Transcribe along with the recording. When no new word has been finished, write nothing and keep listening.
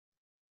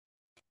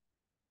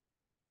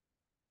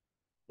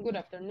Good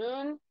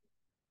afternoon.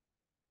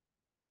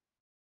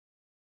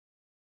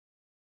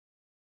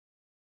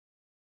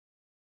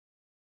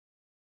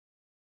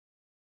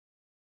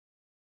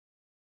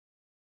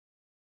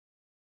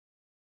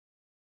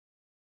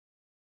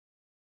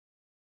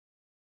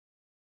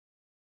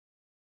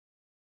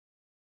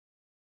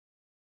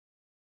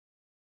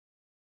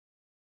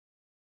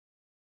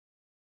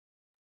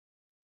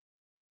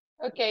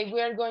 Okay, we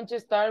are going to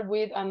start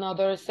with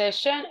another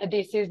session.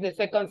 This is the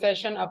second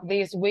session of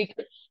this week,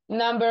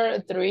 number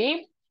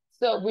 3.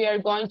 So we are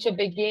going to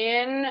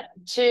begin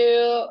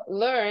to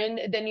learn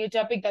the new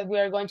topic that we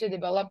are going to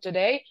develop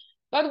today,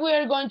 but we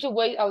are going to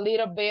wait a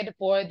little bit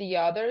for the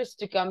others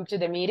to come to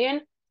the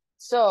meeting.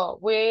 So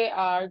we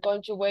are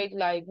going to wait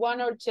like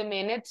 1 or 2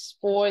 minutes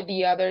for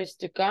the others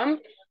to come.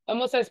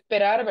 Vamos a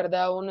esperar,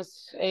 ¿verdad?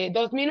 Unos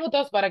 2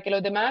 minutos para que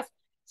los demás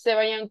se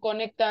vayan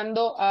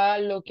conectando a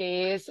lo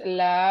que es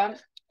la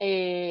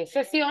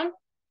sesión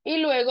y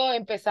luego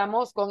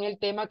empezamos con el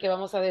tema que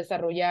vamos a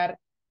desarrollar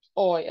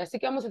hoy. Así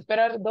que vamos a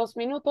esperar 2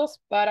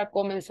 minutos para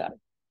comenzar.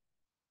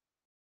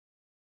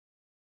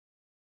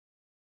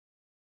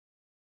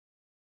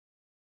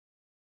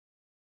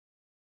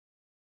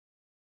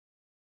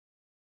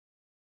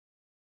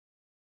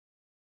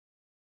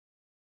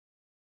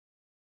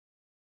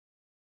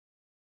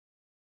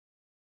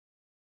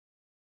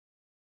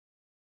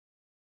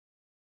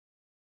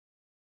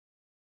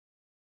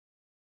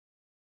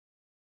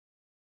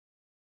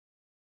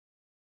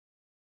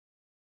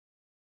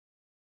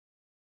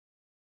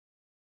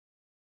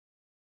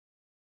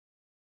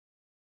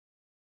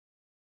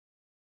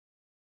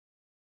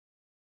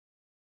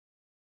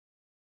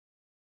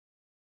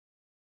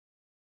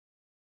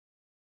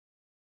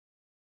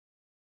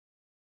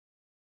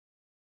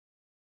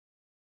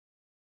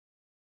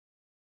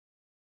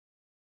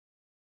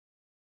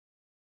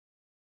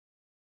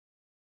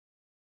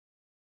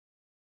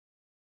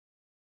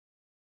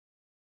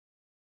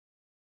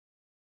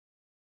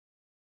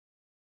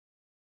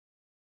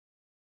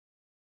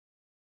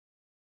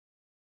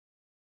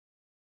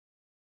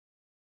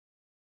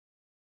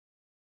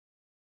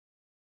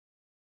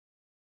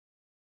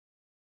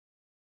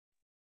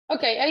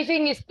 Okay, I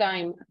think it's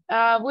time.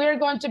 We are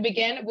going to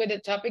begin with the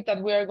topic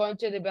that we are going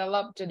to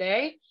develop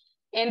today.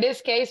 In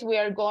this case, we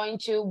are going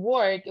to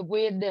work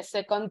with the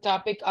second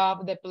topic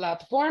of the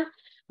platform.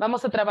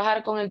 Vamos a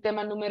trabajar con el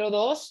tema número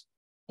 2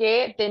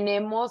 que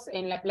tenemos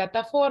en la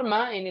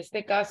plataforma. En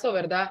este caso,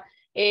 ¿verdad?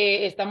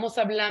 Estamos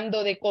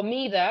hablando de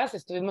comidas.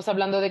 Estuvimos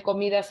hablando de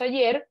comidas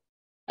ayer.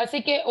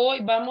 Así que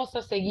hoy vamos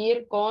a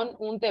seguir con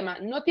un tema.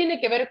 No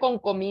tiene que ver con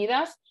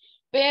comidas,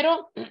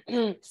 pero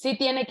sí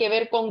tiene que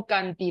ver con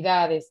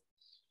cantidades.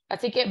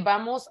 Así que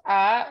vamos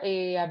a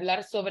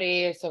hablar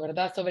sobre eso,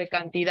 ¿verdad? Sobre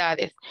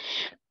cantidades.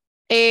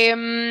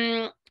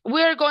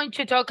 We are going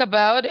to talk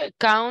about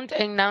count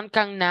and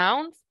non-count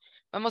nouns.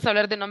 Vamos a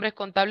hablar de nombres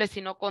contables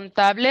y no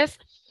contables.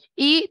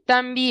 Y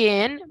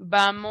también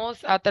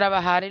vamos a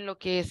trabajar en lo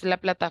que es la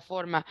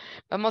plataforma.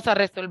 Vamos a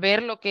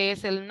resolver lo que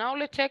es el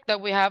knowledge check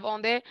that we have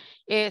on the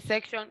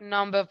section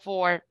number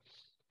 4.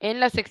 En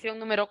la sección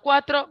número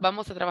 4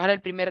 vamos a trabajar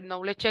el primer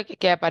knowledge check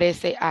que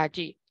aparece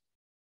allí.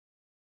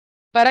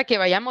 Para que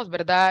vayamos,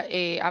 ¿verdad?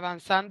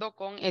 Avanzando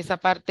con esa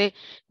parte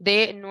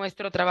de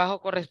nuestro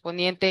trabajo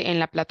correspondiente en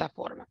la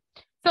plataforma.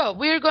 So,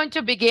 we're going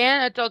to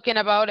begin talking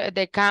about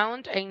the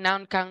count and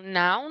non-count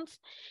nouns.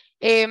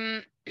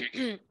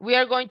 We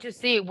are going to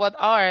see what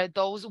are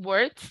those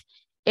words.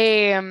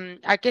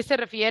 ¿A qué se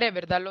refiere,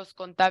 verdad? Los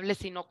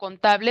contables y no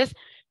contables.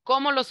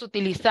 ¿Cómo los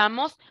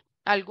utilizamos?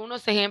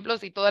 Algunos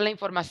ejemplos y toda la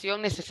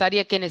información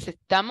necesaria que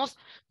necesitamos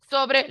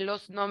sobre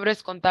los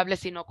nombres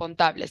contables y no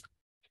contables.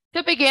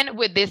 To begin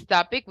with this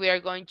topic, we are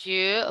going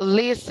to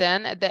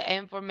listen the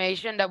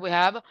information that we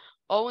have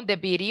on the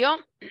video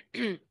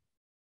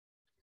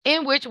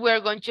in which we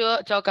are going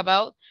to talk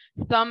about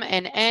some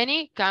and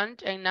any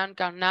count and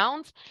non-count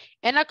nouns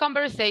and a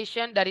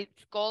conversation that is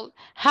called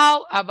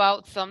How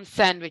About Some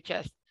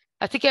Sandwiches.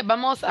 Así que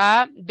vamos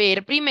a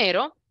ver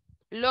primero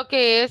lo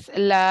que es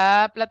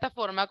la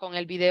plataforma con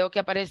el video que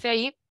aparece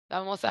ahí.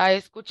 Vamos a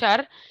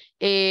escuchar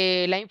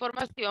la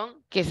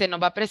información que se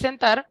nos va a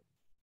presentar.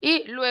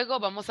 Y luego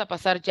vamos a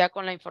pasar ya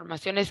con la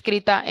información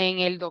escrita en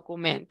el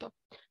documento.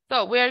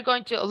 So we are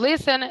going to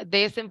listen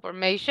this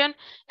information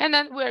and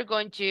then we are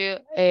going to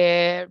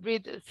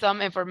read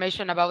some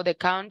information about the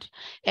count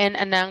and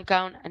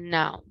non-count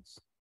nouns.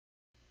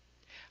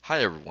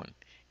 Hi everyone.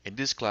 In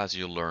this class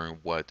you'll learn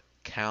what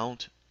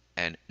count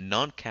and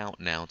non-count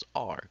nouns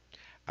are.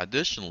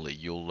 Additionally,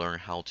 you'll learn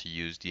how to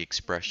use the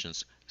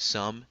expressions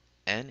some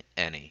and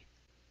any.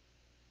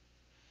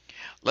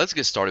 Let's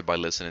get started by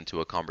listening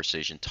to a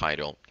conversation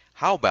titled,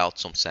 How About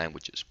Some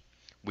Sandwiches?,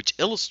 which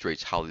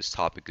illustrates how this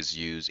topic is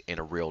used in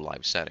a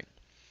real-life setting.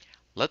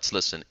 Let's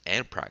listen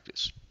and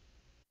practice.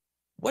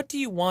 What do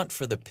you want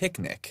for the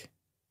picnic?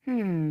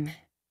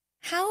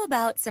 How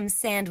about some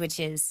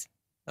sandwiches?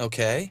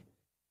 Okay.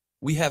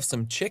 We have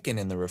some chicken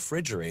in the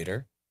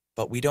refrigerator,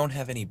 but we don't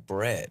have any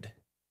bread.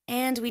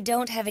 And we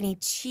don't have any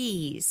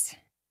cheese.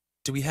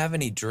 Do we have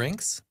any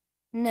drinks?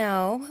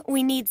 No,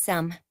 we need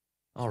some.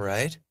 All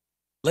right.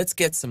 Let's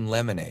get some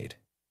lemonade.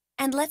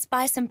 And let's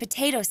buy some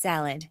potato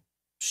salad.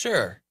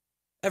 Sure.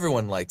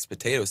 Everyone likes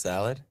potato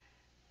salad.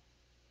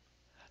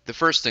 The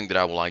first thing that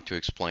I would like to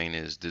explain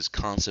is this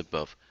concept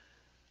of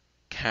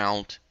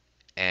count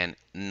and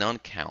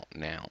non-count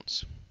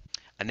nouns.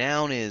 A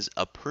noun is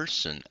a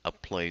person, a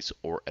place,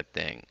 or a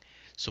thing.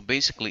 So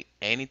basically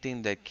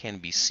anything that can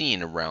be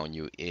seen around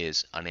you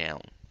is a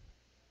noun.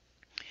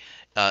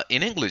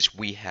 In English,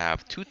 we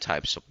have two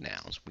types of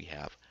nouns. We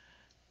have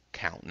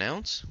count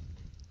nouns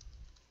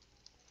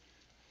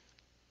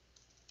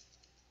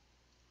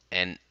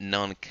and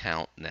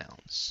non-count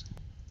nouns.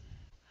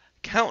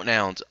 Count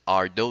nouns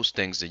are those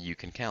things that you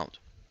can count.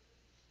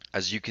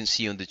 As you can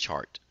see on the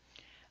chart,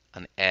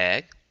 an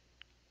egg,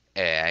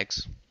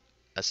 eggs,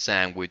 a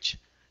sandwich,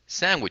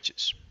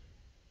 sandwiches.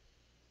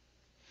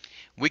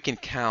 We can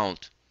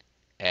count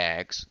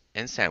eggs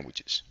and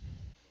sandwiches.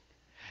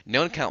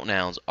 Non-count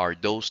nouns are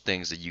those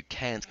things that you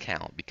can't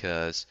count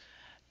because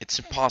it's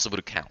impossible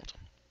to count.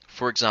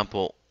 For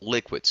example,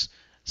 liquids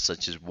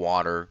such as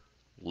water,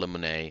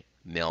 lemonade,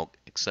 milk,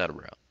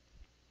 etc.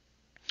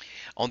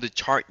 On the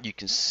chart you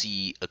can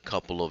see a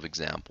couple of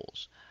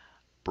examples.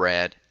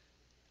 Bread,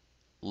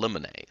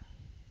 lemonade.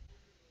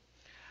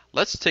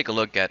 Let's take a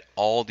look at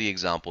all the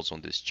examples on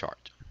this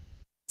chart.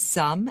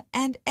 Some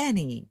and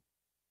any.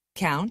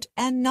 Count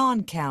and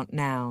non-count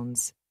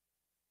nouns.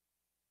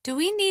 Do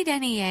we need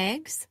any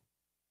eggs?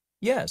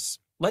 Yes,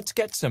 let's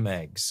get some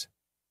eggs.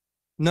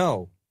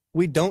 No,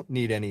 we don't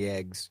need any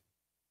eggs.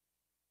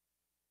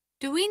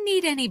 Do we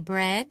need any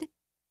bread?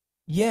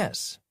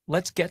 Yes,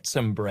 let's get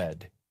some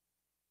bread.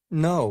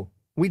 No,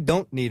 we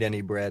don't need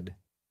any bread.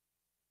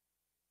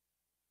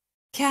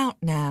 Count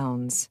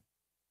nouns.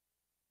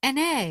 An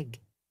egg.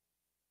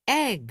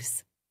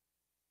 Eggs.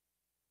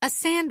 A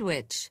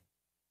sandwich.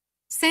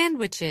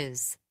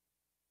 Sandwiches.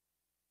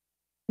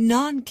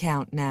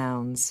 Non-count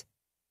nouns.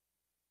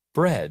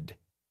 Bread.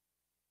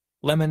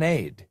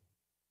 Lemonade.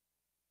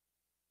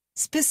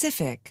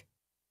 Specific.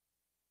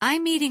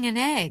 I'm eating an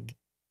egg.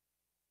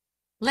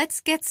 Let's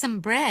get some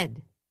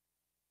bread.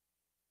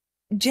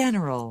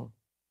 General.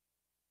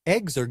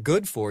 Eggs are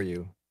good for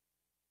you.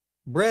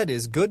 Bread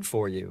is good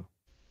for you.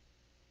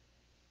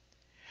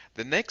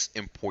 The next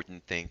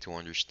important thing to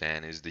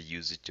understand is the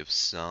usage of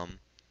some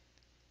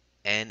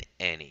and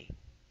any.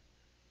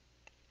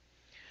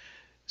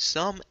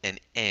 Some and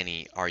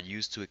any are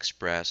used to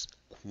express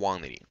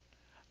quantity.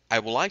 I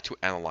would like to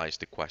analyze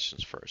the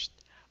questions first.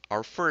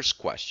 Our first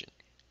question,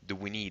 do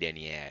we need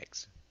any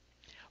eggs?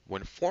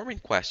 When forming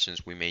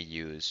questions, we may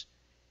use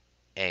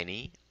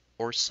any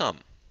or some.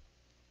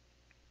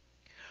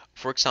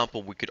 For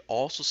example, we could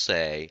also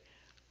say,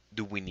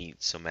 do we need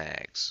some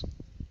eggs?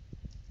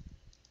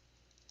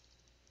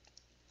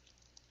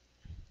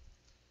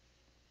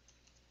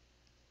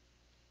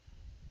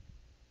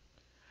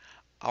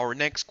 Our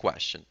next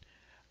question,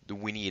 do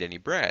we need any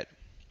bread?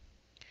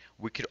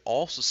 We could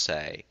also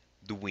say,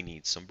 do we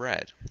need some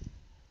bread?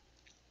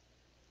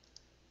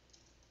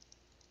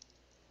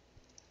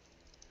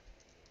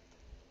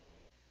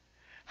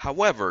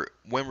 However,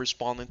 when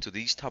responding to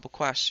these type of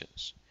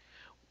questions,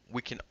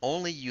 we can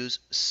only use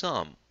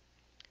some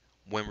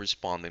when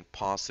responding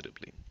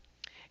positively.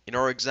 In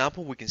our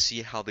example, we can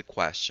see how the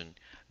question,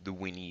 do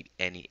we need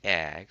any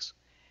eggs,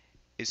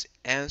 is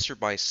answered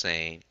by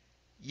saying,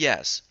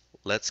 yes,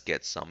 let's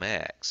get some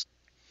eggs.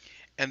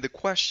 And the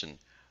question,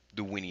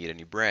 do we need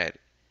any bread,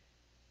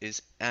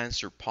 is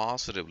answered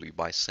positively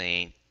by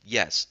saying,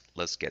 yes,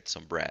 let's get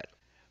some bread.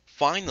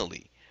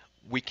 Finally,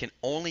 we can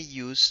only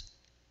use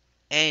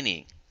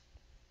any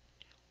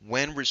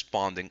when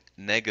responding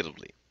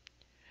negatively.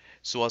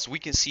 So as we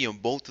can see on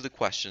both of the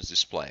questions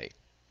displayed,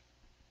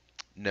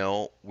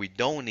 no, we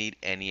don't need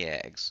any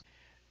eggs.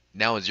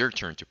 Now it's your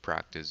turn to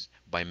practice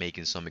by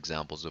making some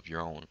examples of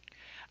your own.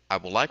 I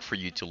would like for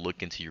you to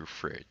look into your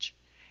fridge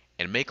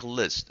and make a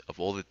list of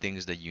all the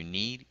things that you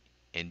need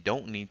and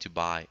don't need to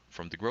buy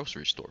from the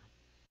grocery store.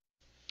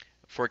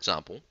 For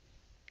example,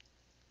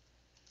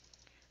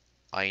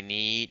 I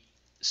need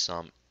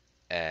some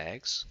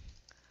eggs.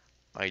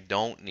 I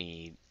don't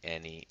need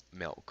any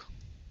milk.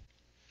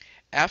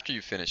 After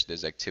you finish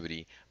this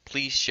activity,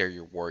 please share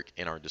your work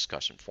in our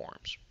discussion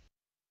forums.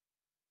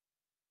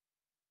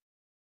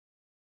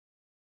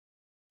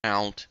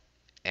 Count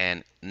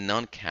and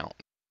non-count.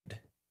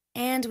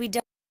 And we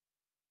don't.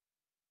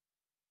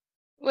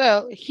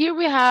 Well, here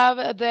we have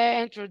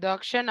the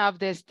introduction of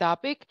this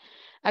topic.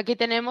 Aquí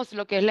tenemos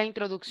lo que es la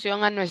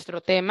introducción a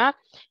nuestro tema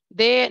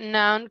de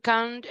noun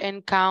count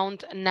and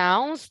count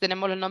nouns.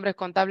 Tenemos los nombres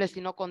contables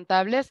y no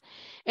contables.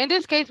 In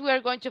this case, we are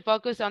going to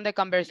focus on the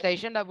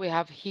conversation that we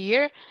have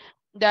here,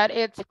 that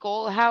it's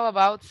called, how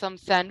about some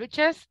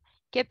sandwiches?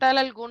 ¿Qué tal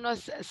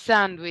algunos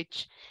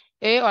sándwich?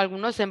 O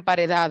algunos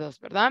emparedados,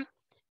 ¿verdad?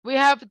 We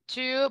have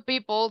two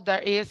people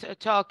that is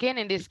talking.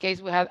 In this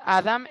case, we have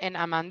Adam and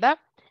Amanda.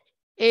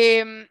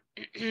 And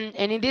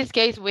in this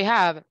case, we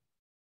have,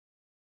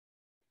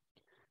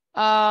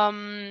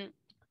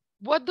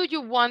 what do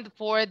you want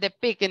for the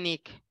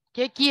picnic?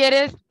 ¿Qué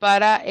quieres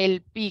para el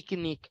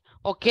picnic?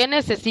 o qué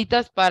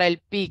necesitas para el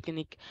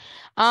picnic.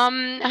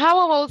 How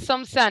about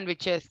some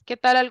sandwiches? ¿Qué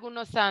tal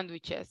algunos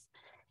sándwiches?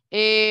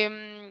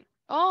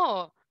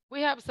 Oh,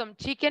 we have some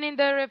chicken in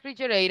the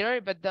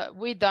refrigerator, but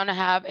we don't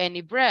have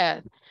any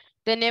bread.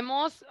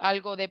 Tenemos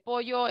algo de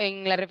pollo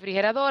en la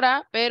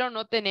refrigeradora, pero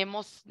no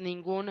tenemos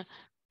ningún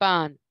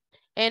pan.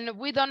 And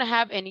we don't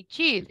have any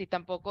cheese, y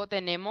tampoco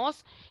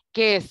tenemos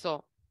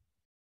queso.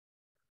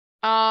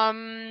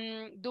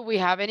 Do we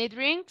have any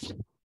drinks?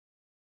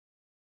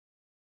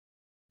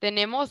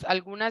 Tenemos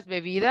algunas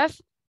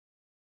bebidas.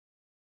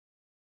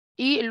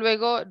 Y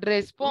luego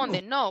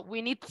responde, no,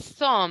 we need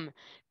some.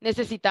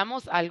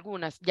 Necesitamos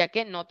algunas, ya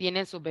que no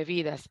tienen sus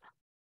bebidas.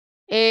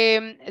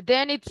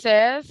 Then it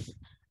says,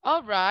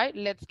 all right,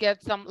 let's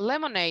get some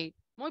lemonade.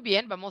 Muy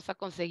bien, vamos a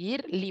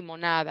conseguir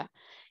limonada.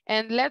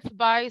 And let's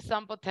buy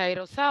some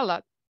potato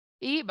salad.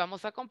 Y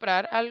vamos a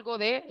comprar algo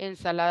de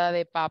ensalada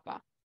de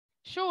papa.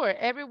 Sure,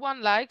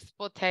 everyone likes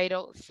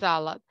potato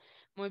salad.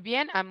 Muy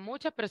bien, a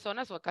muchas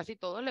personas o a casi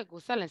todos les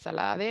gusta la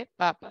ensalada de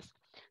papas.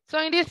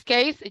 So in this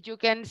case, you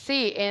can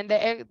see in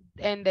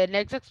the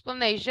next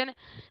explanation,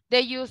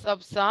 the use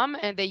of some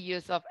and the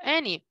use of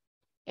any.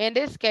 In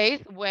this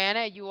case, when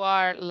you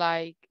are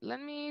like, let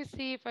me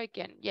see if I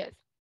can, yes.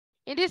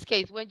 In this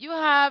case, when you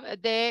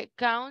have the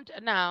count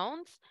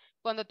nouns,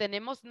 cuando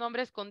tenemos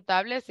nombres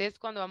contables es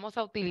cuando vamos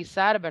a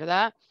utilizar,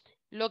 ¿verdad?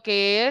 Lo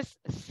que es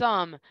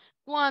some.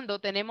 Cuando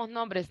tenemos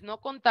nombres no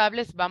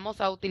contables,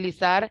 vamos a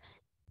utilizar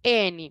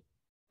any.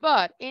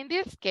 But in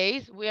this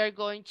case, we are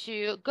going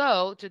to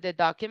go to the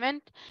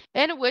document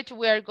in which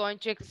we are going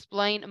to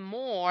explain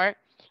more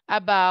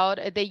about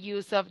the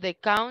use of the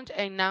count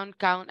and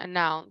non-count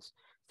nouns.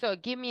 So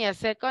give me a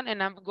second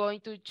and I'm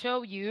going to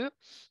show you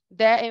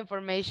the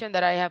information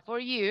that I have for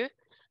you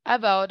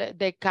about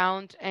the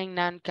count and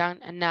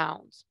non-count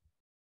nouns.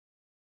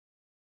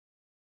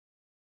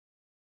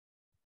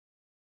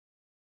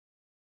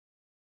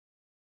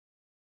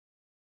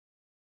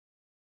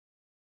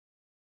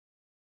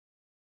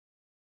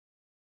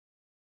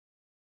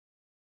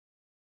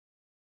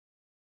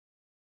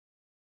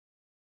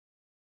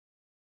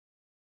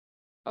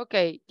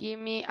 Okay, give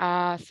me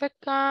a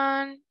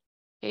second.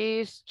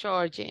 It's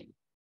charging.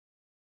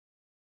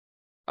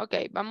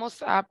 Ok,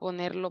 vamos a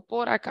ponerlo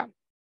por acá.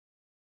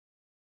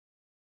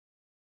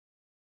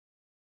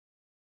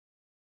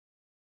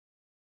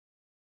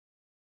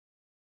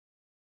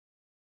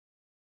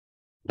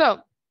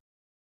 So,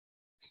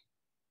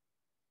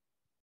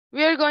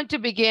 we are going to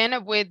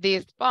begin with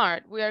this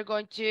part. We are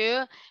going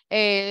to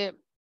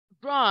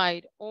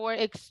write or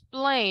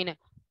explain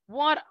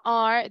what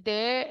are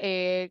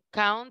the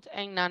count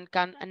and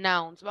non-count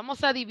nouns.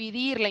 Vamos a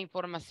dividir la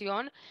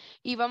información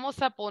y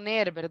vamos a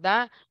poner,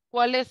 ¿verdad?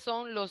 Cuáles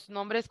son los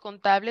nombres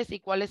contables y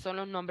cuáles son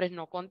los nombres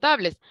no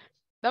contables.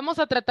 Vamos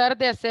a tratar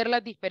de hacer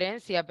la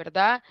diferencia,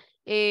 ¿verdad?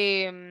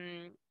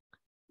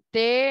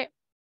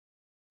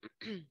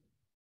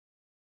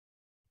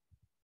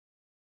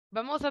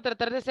 Vamos a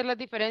tratar de hacer las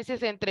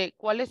diferencias entre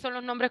cuáles son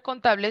los nombres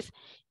contables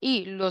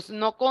y los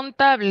no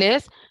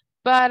contables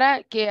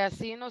para que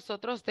así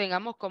nosotros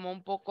tengamos como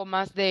un poco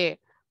más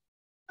de,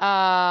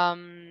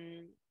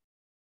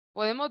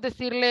 podemos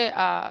decirle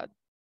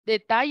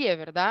detalle,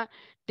 ¿verdad?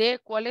 De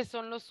cuáles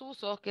son los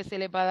usos que se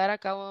le va a dar a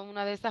cada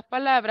una de esas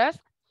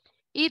palabras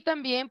y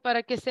también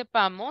para que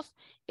sepamos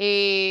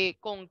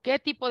con qué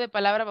tipo de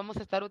palabra vamos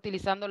a estar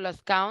utilizando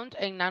las count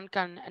and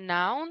non-count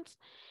nouns.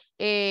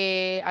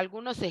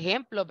 Algunos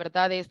ejemplos,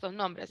 ¿verdad? De estos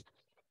nombres.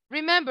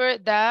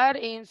 Remember that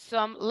in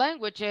some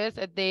languages,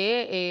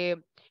 the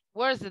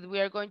words that we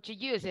are going to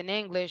use in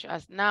English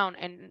as noun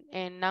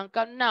and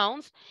non-count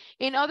nouns,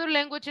 in other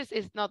languages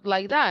it's not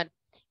like that.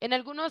 En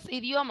algunos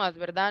idiomas,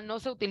 ¿verdad? No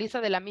se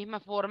utiliza de la misma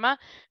forma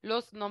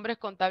los nombres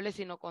contables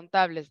y no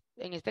contables.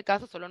 En este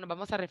caso solo nos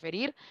vamos a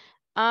referir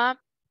a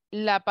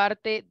la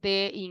parte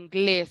de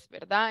inglés,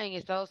 ¿verdad? En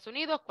Estados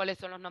Unidos, ¿cuáles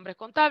son los nombres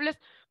contables?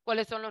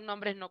 ¿Cuáles son los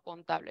nombres no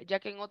contables? Ya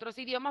que en otros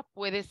idiomas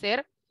puede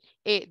ser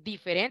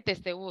diferente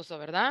este uso,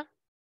 ¿verdad?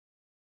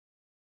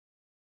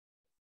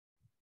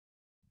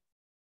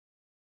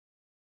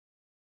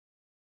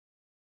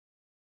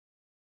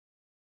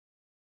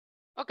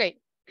 Ok,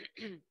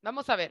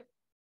 vamos a ver.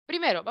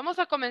 Primero, vamos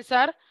a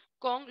comenzar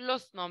con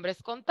los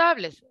nombres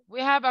contables.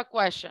 We have a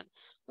question.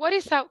 What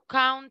is a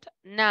count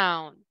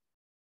noun?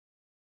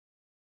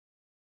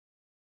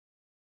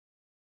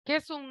 ¿Qué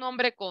es un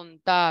nombre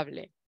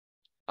contable?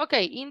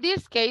 Okay, in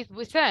this case,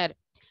 we said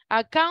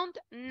a count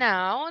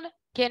noun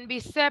can be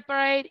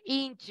separated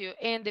into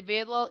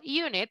individual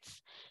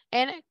units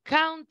and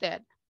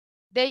counted.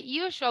 They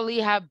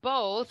usually have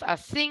both a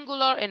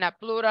singular and a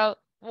plural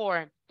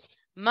form.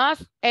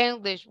 Most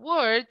English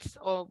words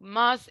or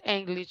most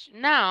English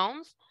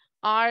nouns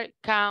are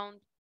count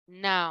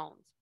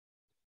nouns.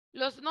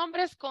 Los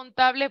nombres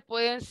contables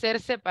pueden ser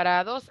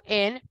separados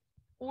en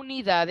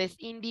unidades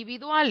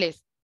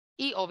individuales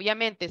y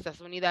obviamente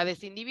esas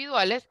unidades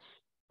individuales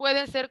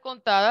pueden ser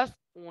contadas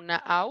una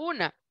a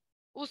una.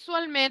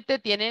 Usualmente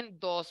tienen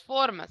dos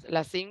formas,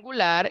 la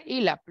singular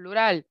y la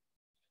plural.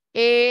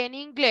 En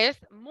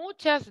inglés,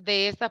 muchas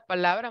de estas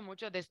palabras,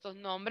 muchos de estos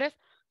nombres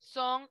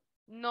son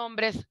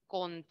nombres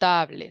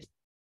contables.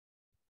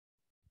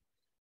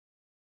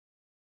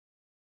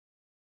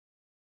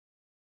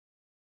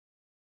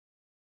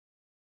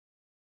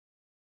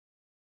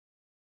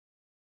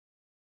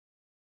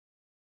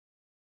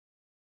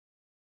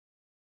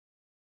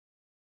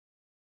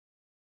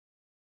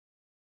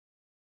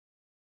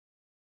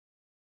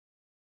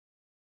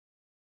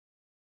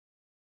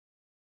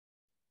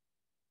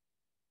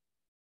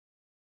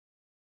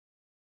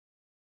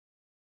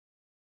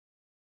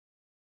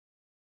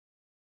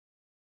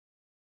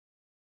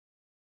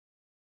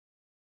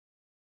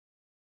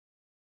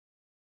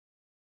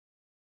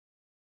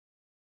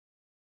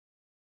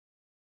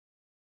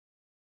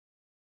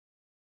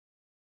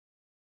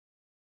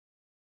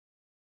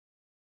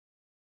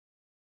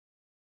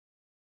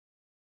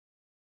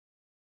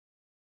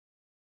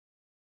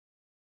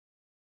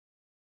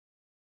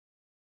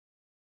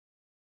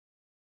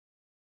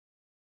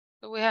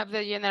 So we have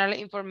the general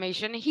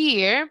information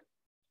here.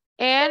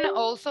 And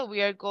also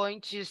we are going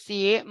to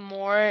see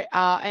more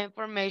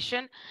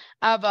information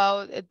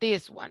about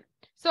this one.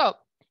 So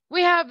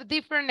we have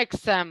different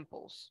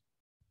examples.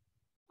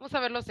 Vamos a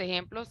ver los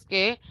ejemplos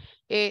que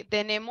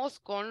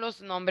tenemos con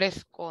los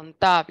nombres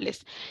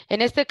contables.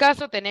 En este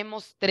caso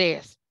tenemos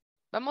 3.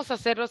 Vamos a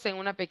hacerlos en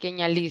una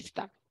pequeña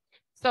lista.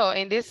 So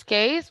in this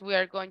case, we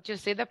are going to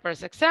see the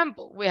first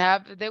example. We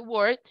have the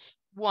word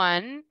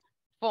one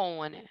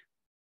phone.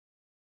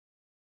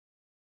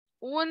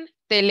 Un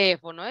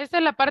teléfono. Esa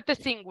es la parte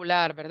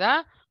singular,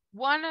 ¿verdad?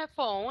 One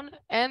phone,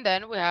 and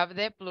then we have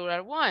the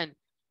plural one.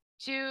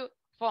 2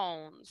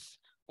 phones.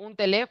 Un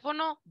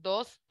teléfono,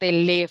 2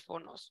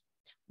 teléfonos.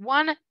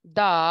 One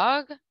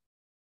dog,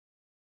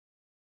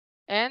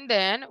 and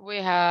then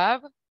we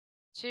have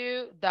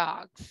 2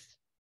 dogs.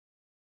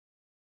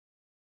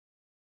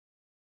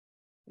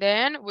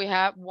 Then we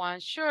have one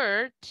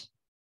shirt.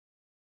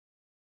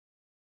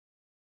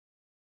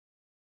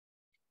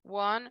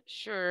 One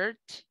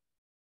shirt.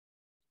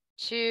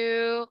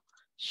 2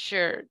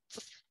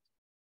 shirts.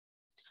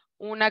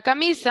 Una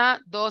camisa,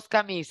 2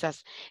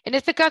 camisas. En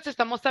este caso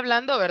estamos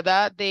hablando,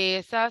 ¿verdad? De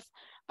esas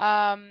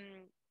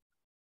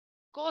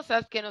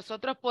cosas que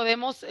nosotros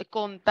podemos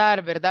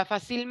contar, ¿verdad?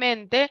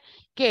 Fácilmente,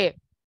 que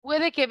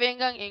puede que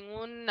vengan en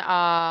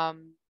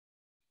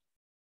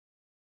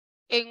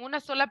una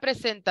sola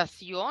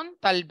presentación,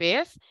 tal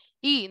vez,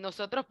 y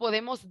nosotros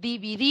podemos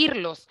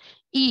dividirlos.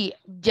 Y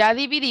ya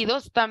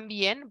divididos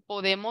también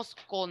podemos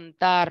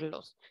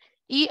contarlos.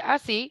 Y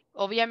así,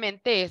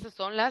 obviamente, esos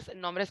son los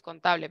nombres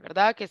contables,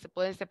 ¿verdad? Que se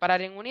pueden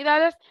separar en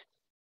unidades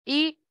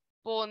y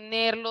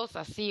ponerlos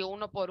así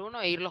uno por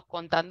uno e irlos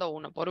contando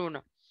uno por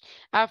uno.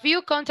 A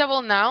few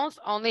countable nouns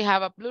only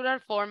have a plural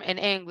form in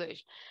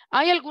English.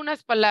 Hay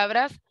algunas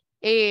palabras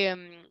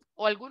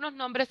o algunos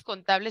nombres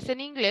contables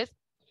en inglés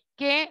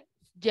que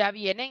ya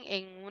vienen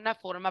en una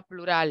forma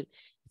plural.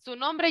 Su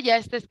nombre ya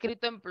está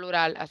escrito en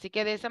plural, así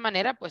que de esa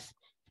manera, pues,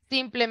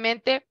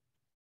 simplemente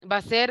va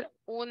a ser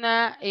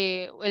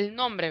el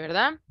nombre,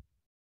 ¿verdad?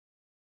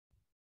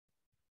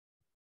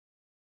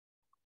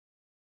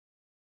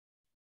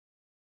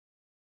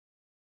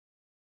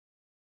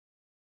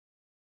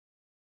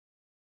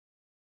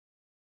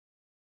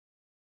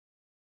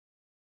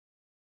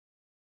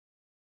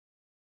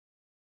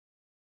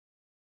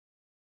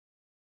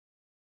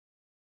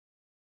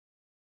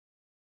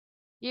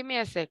 Give me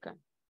a second.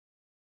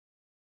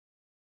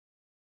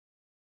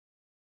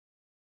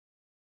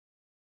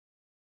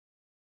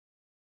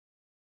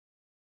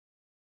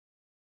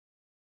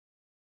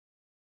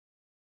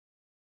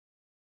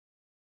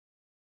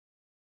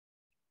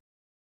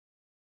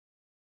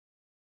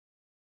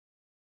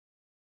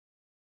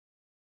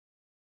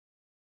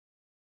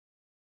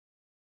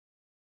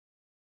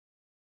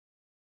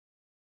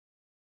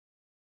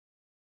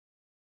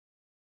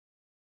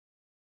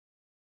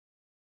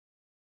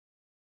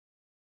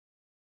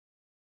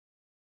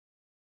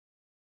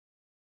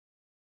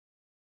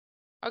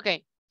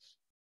 Okay.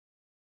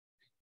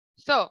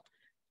 So,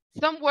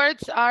 some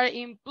words are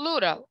in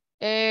plural.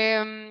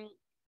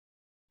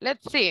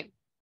 Let's see.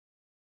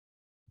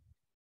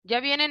 Ya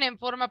vienen en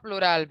forma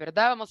plural,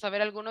 ¿verdad? Vamos a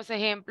ver algunos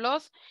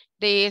ejemplos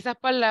de esas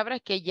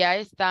palabras que ya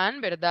están,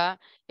 ¿verdad?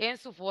 En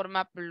su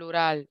forma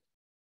plural.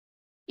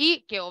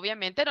 Y que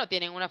obviamente no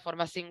tienen una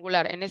forma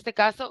singular. En este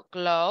caso,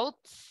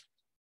 clothes,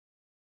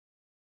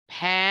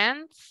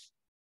 pants,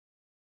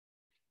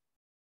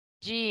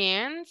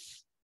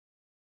 jeans,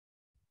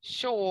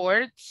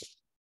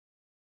 shorts,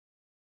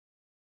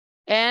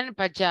 and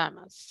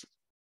pajamas.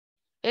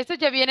 Estos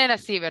ya vienen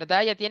así,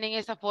 ¿verdad? Ya tienen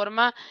esa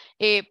forma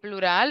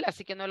plural,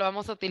 así que no lo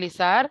vamos a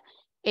utilizar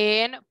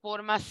en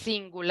forma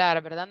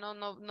singular, ¿verdad?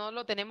 No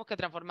lo tenemos que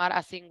transformar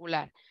a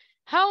singular.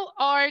 How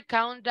are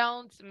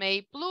countdowns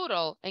made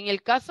plural? En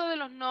el caso de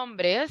los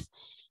nombres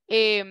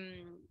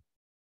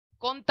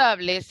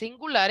contables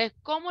singulares,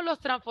 ¿cómo los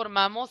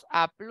transformamos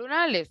a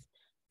plurales?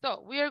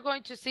 So, we are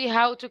going to see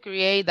how to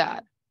create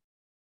that.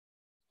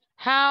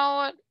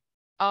 How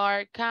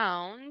are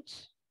count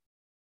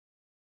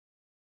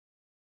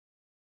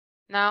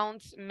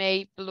nouns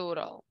made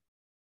plural.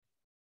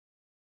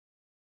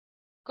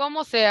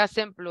 ¿Cómo se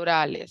hacen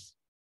plurales?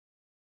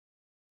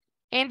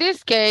 In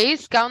this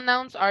case, count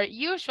nouns are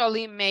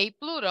usually made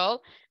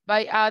plural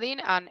by adding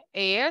an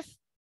es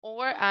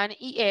or an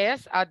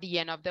es at the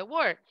end of the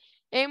word.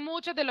 En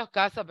muchos de los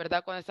casos,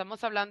 ¿verdad? Cuando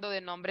estamos hablando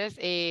de nombres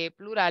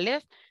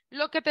plurales,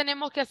 lo que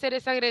tenemos que hacer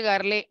es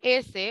agregarle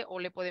s o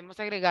le podemos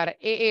agregar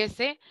es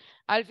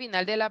al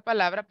final de la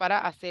palabra para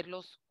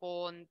hacerlos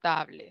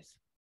contables.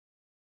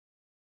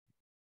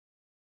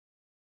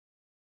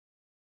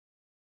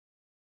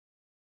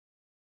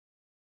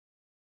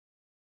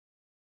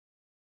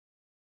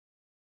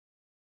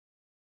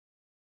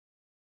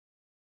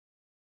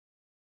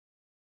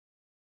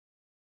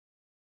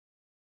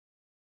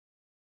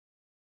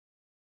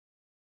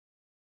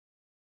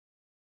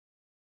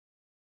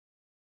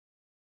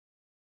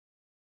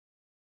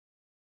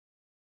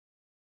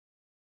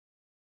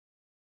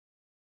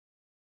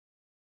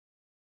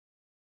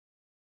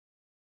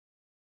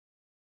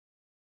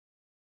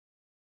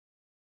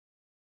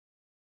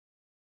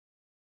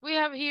 We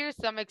have here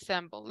some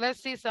examples. Let's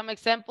see some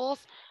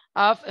examples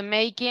of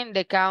making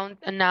the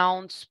count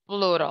nouns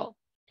plural.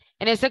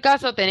 En este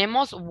caso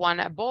tenemos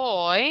one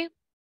boy.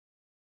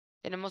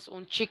 Tenemos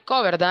un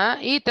chico, ¿verdad?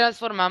 Y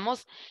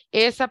transformamos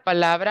esa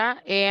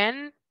palabra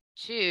en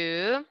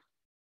two.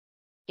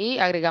 Y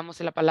agregamos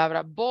la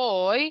palabra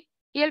boy.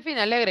 Y al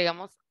final le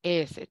agregamos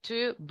S.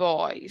 Two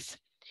boys.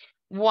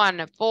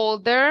 One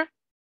folder.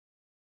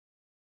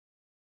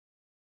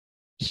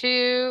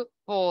 Two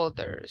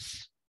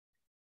folders.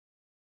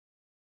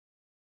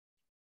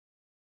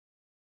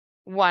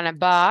 One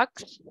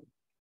box.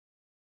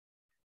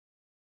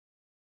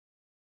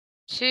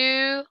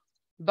 Two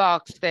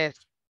boxes.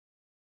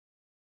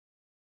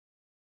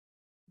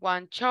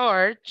 One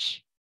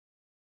church.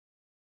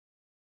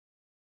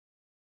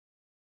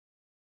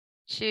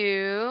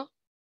 Two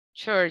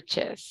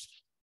churches.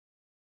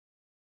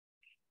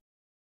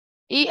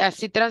 Y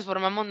así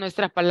transformamos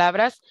nuestras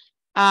palabras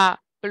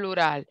a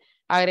plural,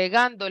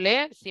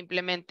 agregándole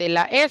simplemente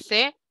la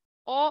S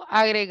o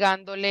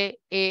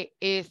agregándole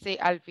ES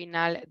al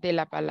final de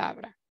la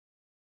palabra.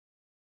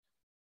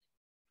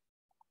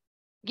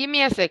 Give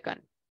me a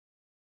second.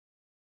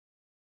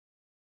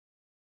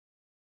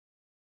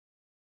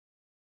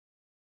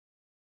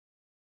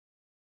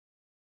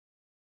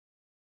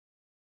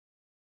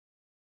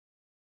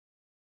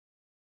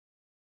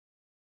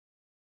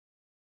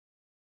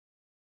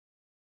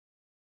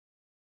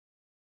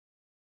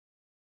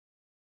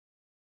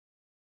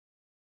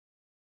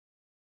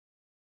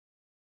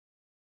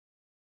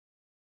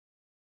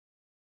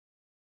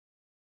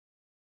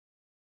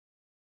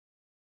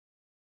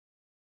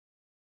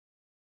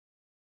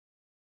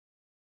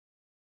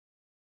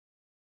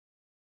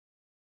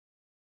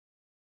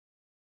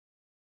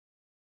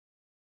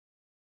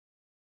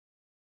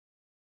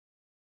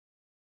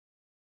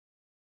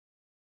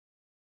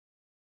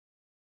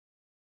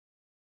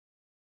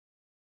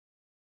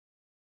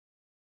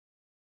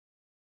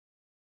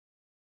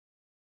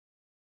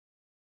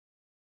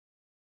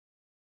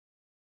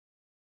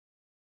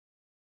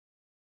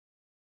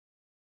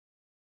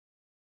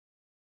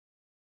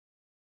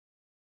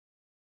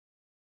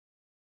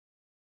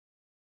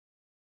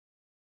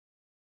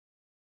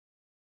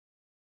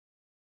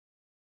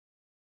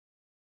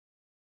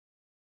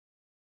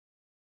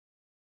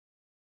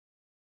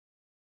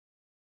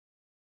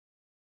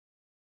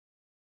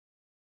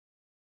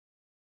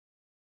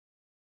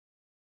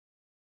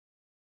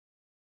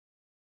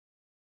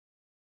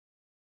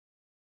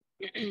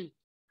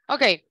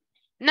 Okay,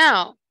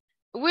 now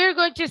we're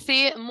going to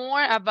see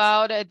more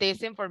about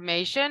this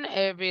information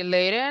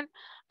related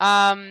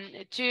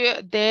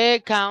to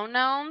the count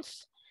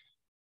nouns.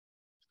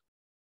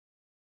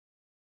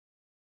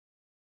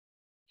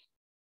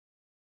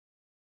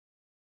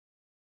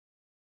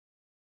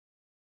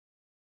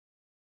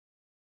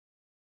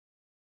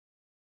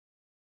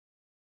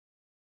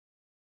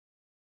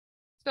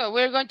 So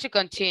we're going to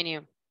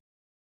continue.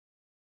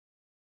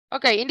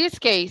 Okay, in this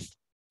case,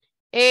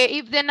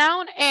 if the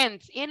noun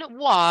ends in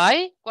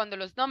Y, cuando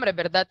los nombres,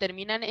 ¿verdad?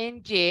 Terminan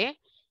en Y,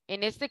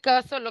 en este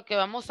caso lo que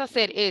vamos a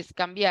hacer es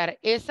cambiar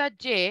esa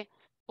Y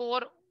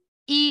por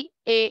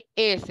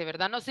IES,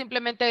 ¿verdad? No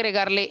simplemente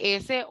agregarle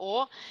S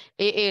o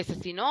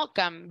ES, sino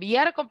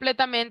cambiar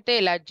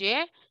completamente la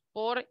Y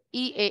por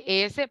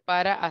IES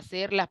para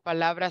hacer las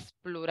palabras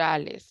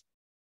plurales.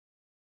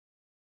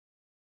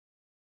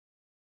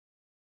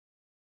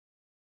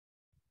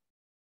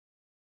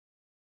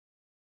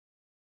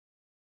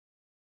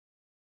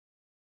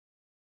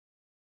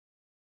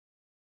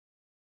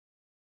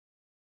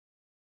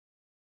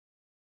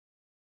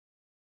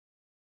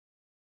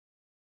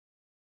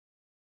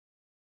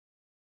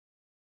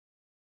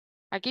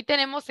 Aquí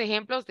tenemos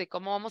ejemplos de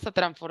cómo vamos a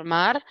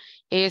transformar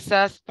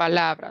esas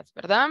palabras,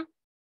 ¿verdad?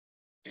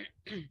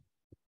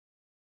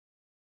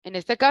 En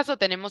este caso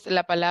tenemos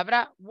la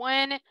palabra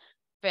when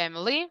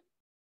family.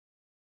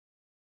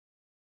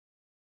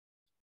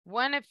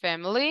 When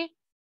family.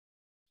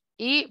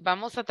 Y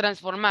vamos a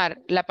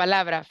transformar la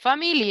palabra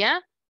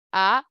familia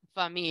a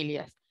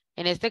familias.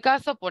 En este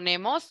caso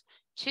ponemos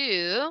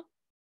two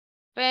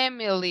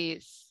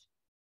families.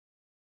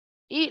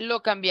 Y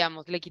lo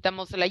cambiamos. Le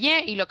quitamos la Y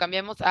y lo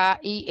cambiamos a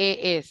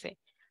IES.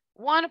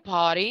 One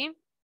party.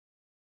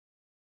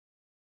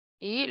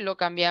 Y lo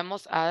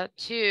cambiamos a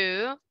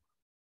two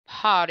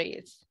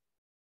parties.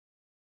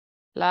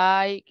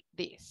 Like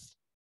this.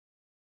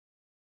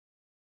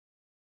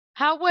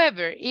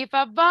 However, if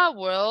a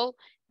vowel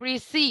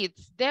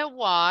precedes the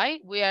Y,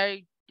 we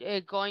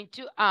are going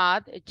to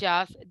add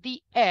just the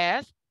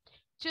S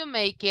to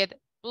make it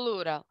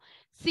plural.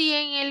 Si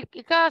en el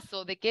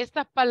caso de que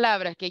estas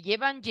palabras que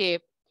llevan Y,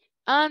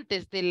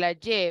 antes de la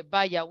Y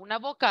vaya una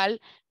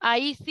vocal,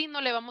 ahí sí no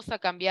le vamos a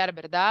cambiar,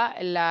 ¿verdad?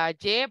 La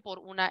Y por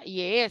una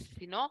IES,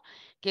 sino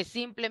que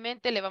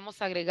simplemente le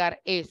vamos a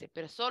agregar S,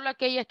 pero solo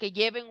aquellas que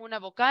lleven una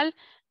vocal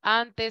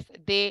antes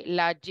de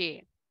la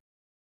Y.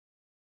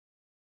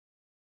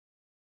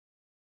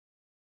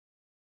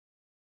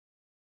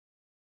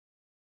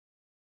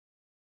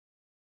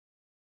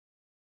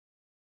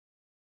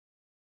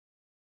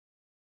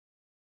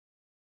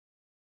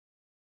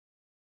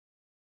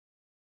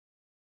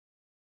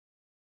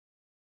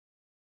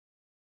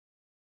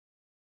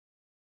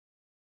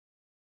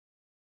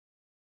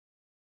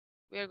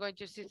 We are going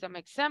to see some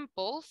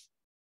examples.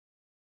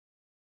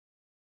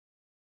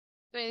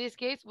 So in this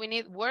case, we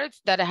need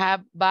words that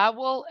have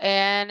vowel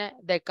and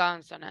the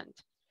consonant.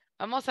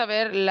 Vamos a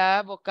ver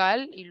la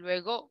vocal y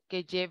luego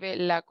que lleve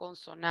la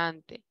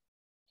consonante.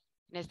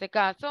 En este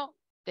caso,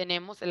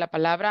 tenemos la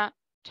palabra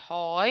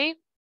toy.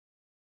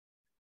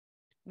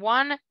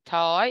 One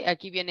toy.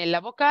 Aquí viene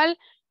la vocal,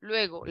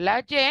 luego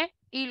la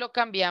Y lo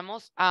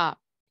cambiamos a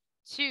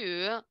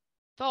two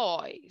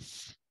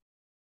toys.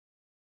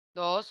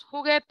 Dos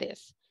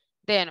juguetes.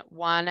 Then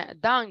one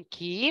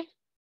donkey.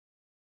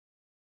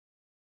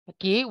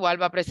 Aquí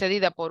igual va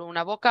precedida por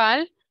una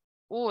vocal,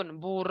 un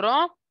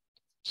burro,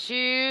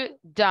 two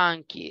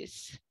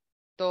donkeys,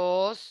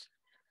 dos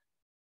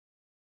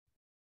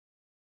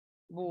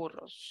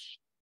burros.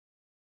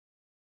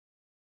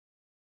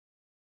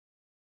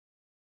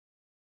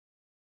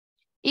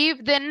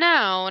 If the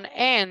noun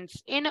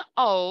ends in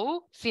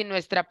O, si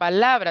nuestra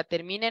palabra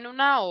termina en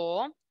una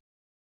O,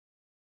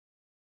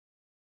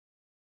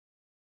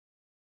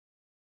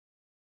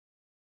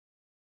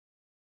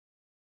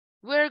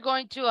 we're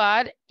going to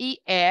add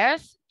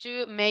ES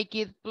to make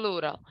it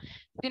plural.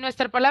 Si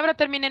nuestra palabra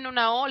termina en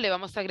una O, le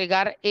vamos a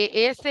agregar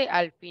ES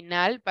al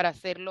final para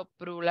hacerlo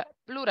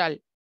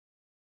plural.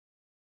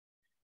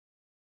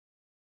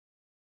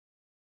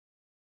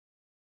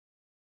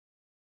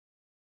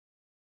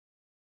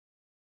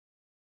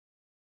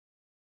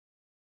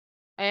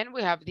 And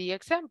we have the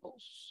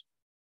examples.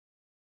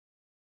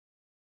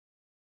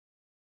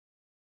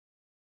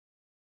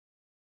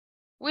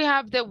 We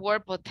have the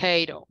word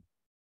potato.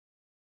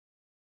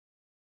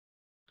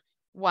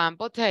 One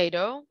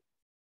potato.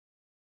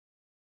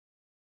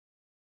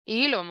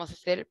 Y lo vamos a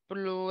hacer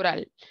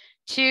plural.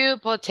 Two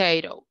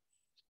potato.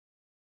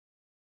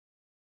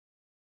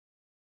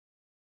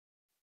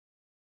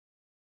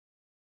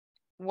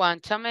 One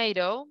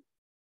tomato.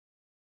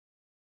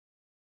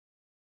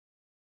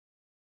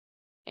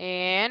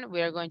 And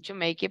we are going to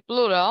make it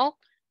plural.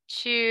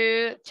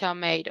 Two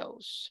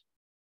tomatoes.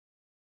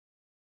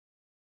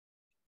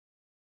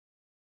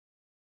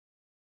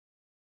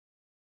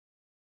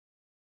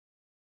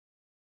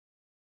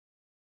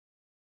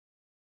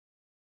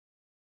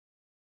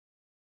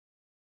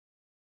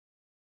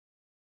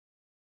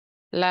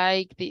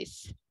 Like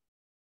this.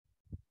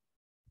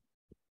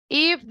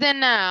 If the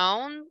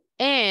noun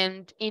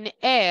ends in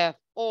F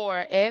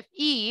or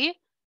FE,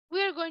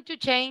 we are going to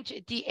change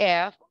the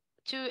F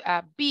to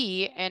a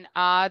B and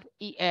add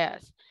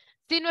ES.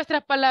 Si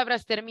nuestras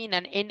palabras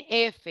terminan en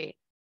F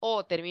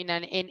o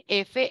terminan en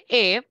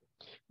FE,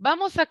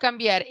 vamos a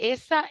cambiar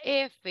esa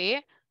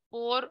F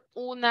por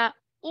una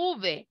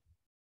V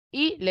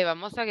y le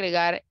vamos a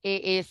agregar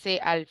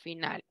ES al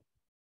final.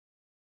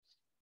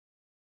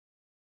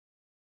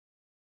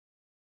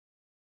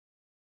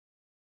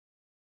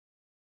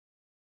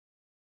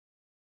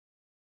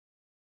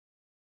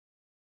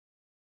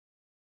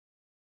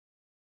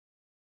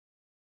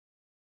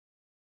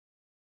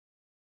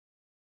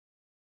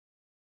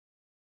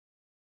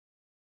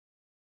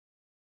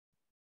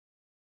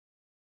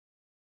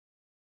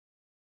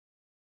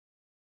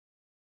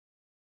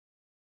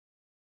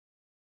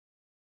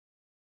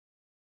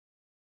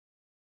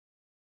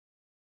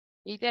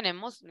 Y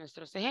tenemos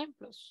nuestros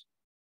ejemplos.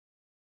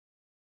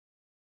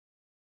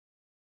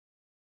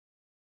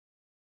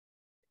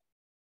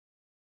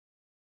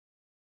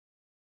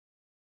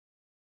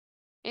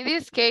 In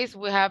this case,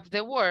 we have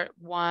the word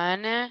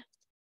one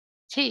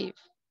thief.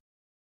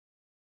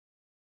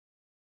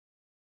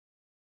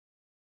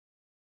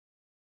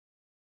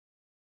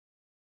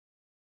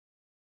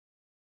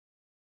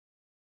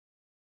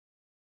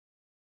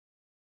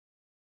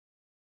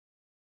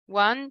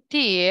 One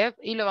thief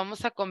y lo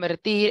vamos a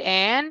convertir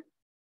en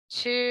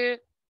two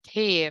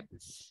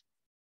thieves.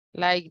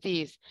 Like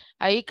this.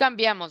 Ahí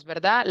cambiamos,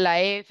 ¿verdad?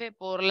 La F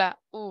por la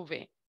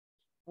V.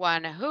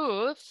 One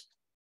hoof.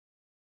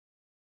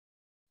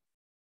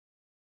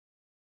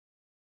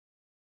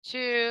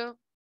 2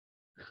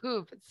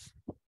 hooves.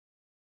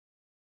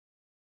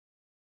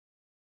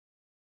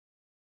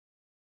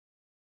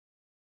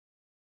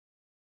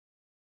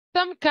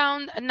 Some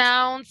count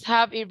nouns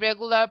have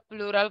irregular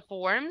plural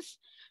forms.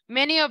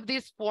 Many of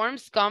these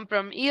forms come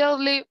from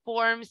early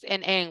forms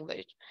in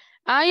English.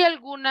 Hay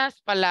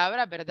algunas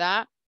palabras,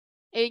 ¿verdad?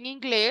 En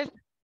inglés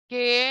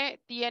que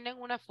tienen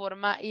una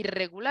forma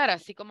irregular,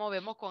 así como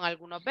vemos con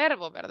algunos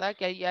verbos, ¿verdad?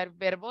 Que hay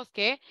verbos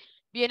que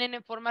vienen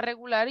en forma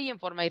regular y en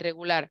forma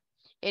irregular.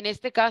 En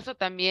este caso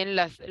también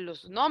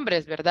los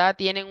nombres, ¿verdad?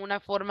 Tienen una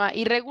forma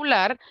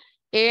irregular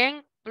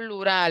en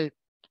plural.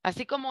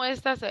 Así como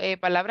estas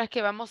palabras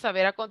que vamos a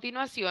ver a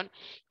continuación,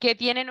 que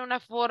tienen una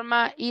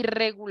forma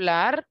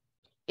irregular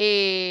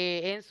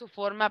en su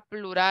forma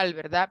plural,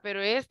 ¿verdad?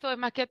 Pero esto es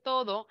más que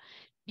todo,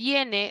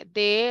 viene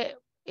de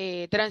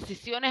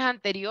transiciones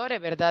anteriores,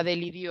 ¿verdad?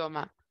 Del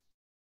idioma.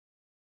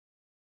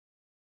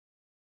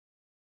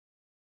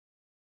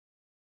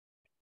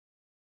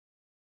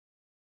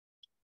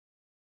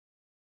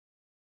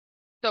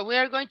 So we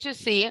are going to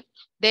see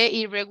the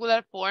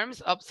irregular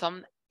forms of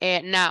some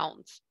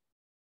nouns.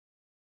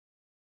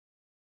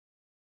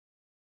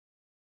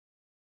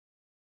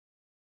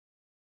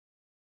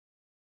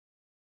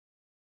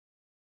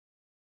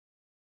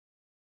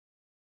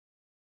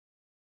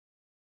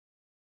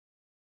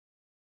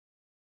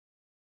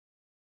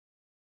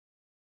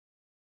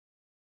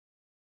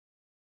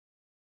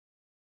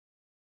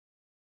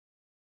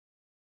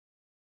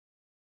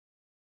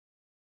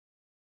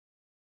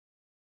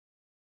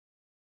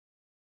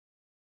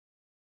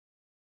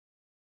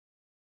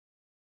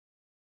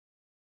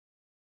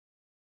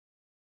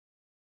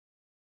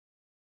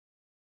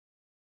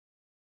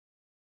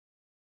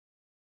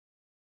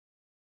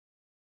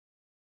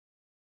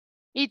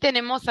 Y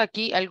tenemos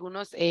aquí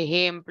algunos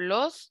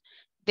ejemplos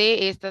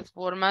de estas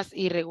formas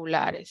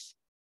irregulares.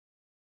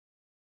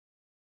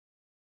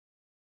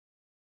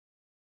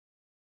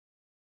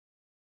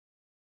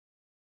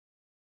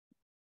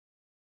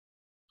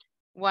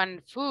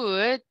 One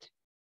foot.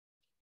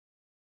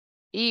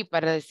 Y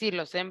para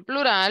decirlos en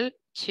plural,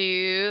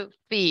 2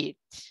 feet.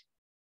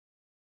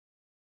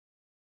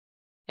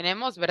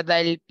 Tenemos,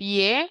 ¿verdad? El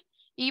pie.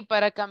 Y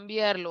para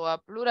cambiarlo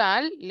a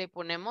plural, le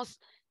ponemos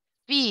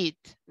feet.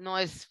 No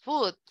es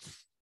foot,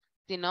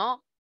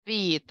 sino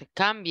feet.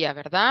 Cambia,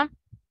 ¿verdad?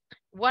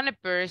 One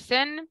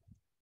person.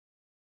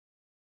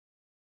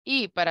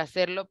 Y para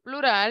hacerlo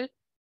plural,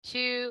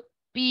 2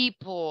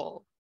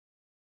 people.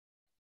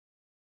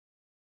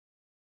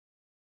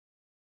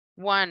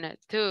 One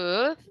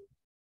tooth.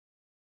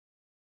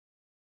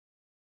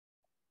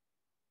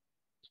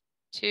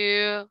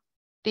 2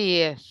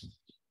 teeth.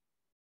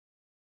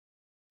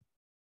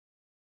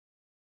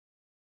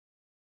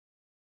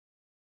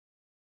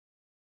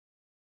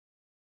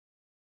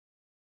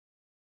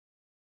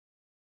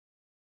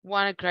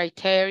 One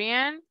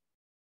criterion.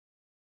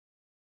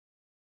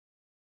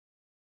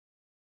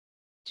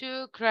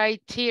 2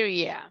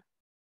 criteria.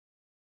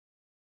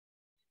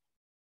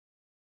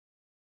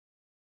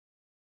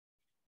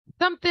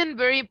 Something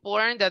very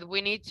important that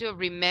we need to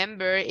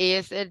remember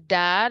is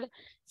that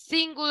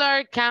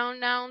singular count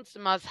nouns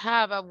must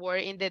have a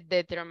word in the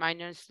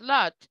determiner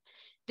slot.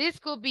 This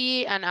could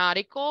be an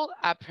article,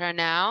 a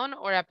pronoun,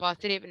 or a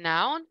positive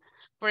noun.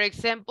 For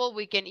example,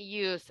 we can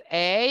use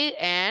a,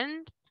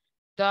 and,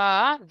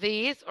 the,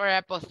 this, or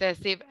a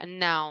possessive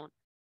noun.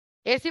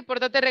 Es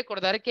importante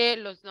recordar que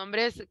los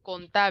nombres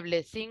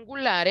contables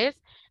singulares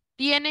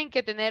tienen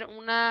que tener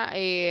una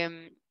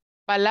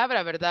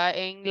palabra, ¿verdad?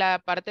 En la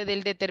parte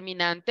del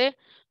determinante,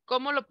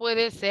 como lo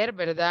puede ser,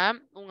 ¿verdad?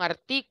 Un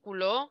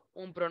artículo,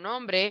 un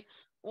pronombre,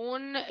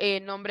 un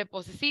nombre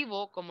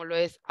posesivo, como lo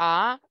es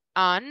a,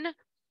 an,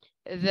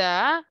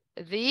 the,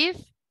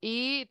 this,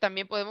 y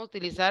también podemos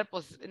utilizar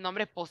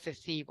nombres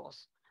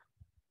posesivos.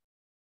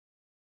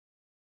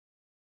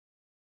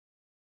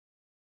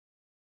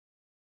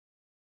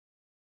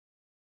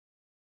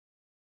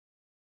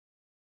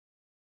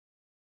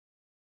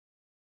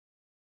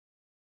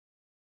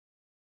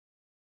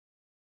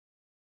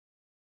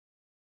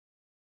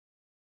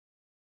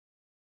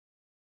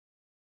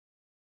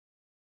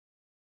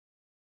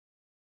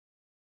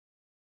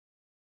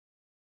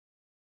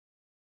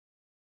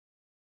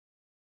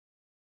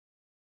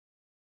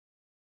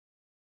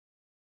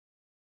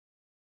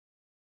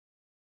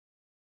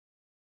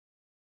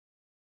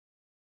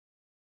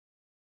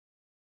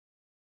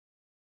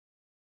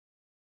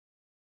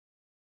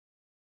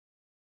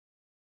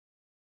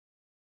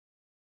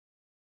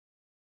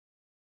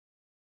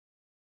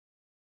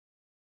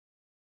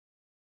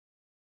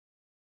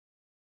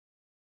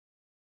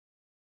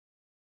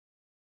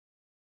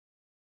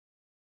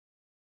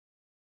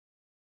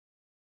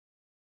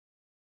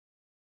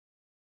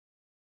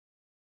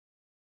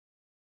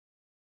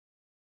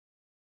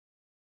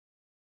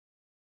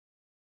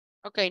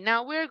 Okay,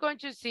 now we're going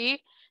to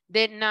see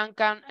the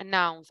non-count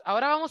nouns.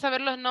 Ahora vamos a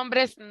ver los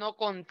nombres no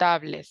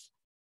contables.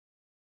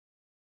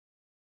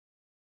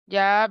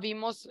 Ya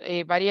vimos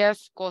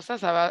varias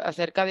cosas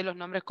acerca de los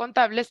nombres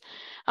contables.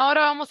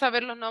 Ahora vamos a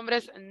ver los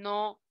nombres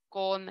no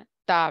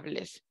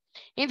contables.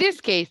 In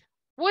this case,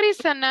 what is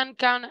a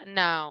non-count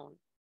noun?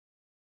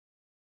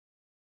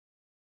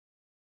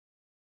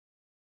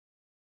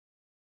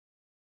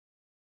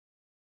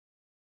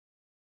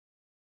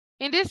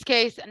 In this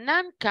case,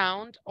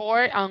 non-count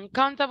or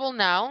uncountable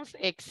nouns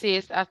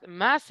exist as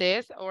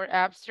masses or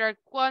abstract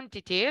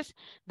quantities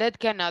that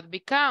cannot be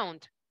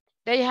counted.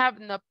 They have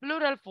no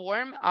plural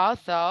form,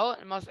 although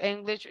most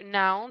English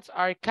nouns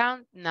are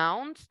count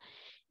nouns.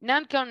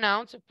 Non-count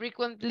nouns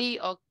frequently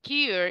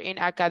occur in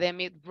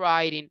academic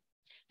writing.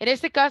 En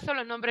este caso,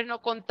 los nombres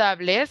no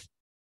contables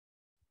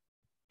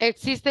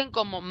existen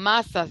como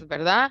masas,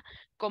 ¿verdad?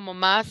 Como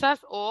masas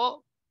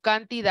o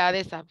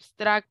cantidades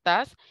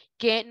abstractas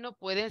que no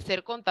pueden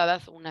ser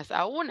contadas unas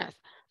a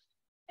unas.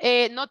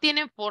 No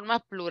tienen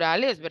formas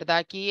plurales, ¿verdad?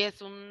 Aquí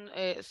es un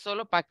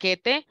solo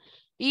paquete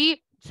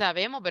y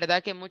sabemos,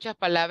 ¿verdad? Que muchas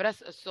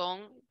palabras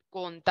son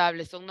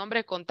contables, son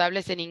nombres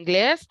contables en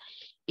inglés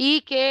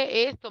y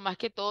que esto más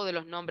que todo de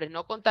los nombres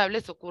no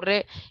contables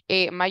ocurre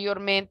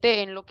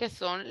mayormente en lo que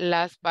son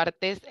las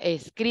partes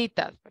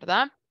escritas,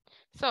 ¿verdad?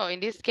 So in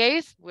this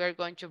case, we are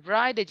going to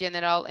write the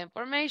general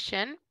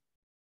information.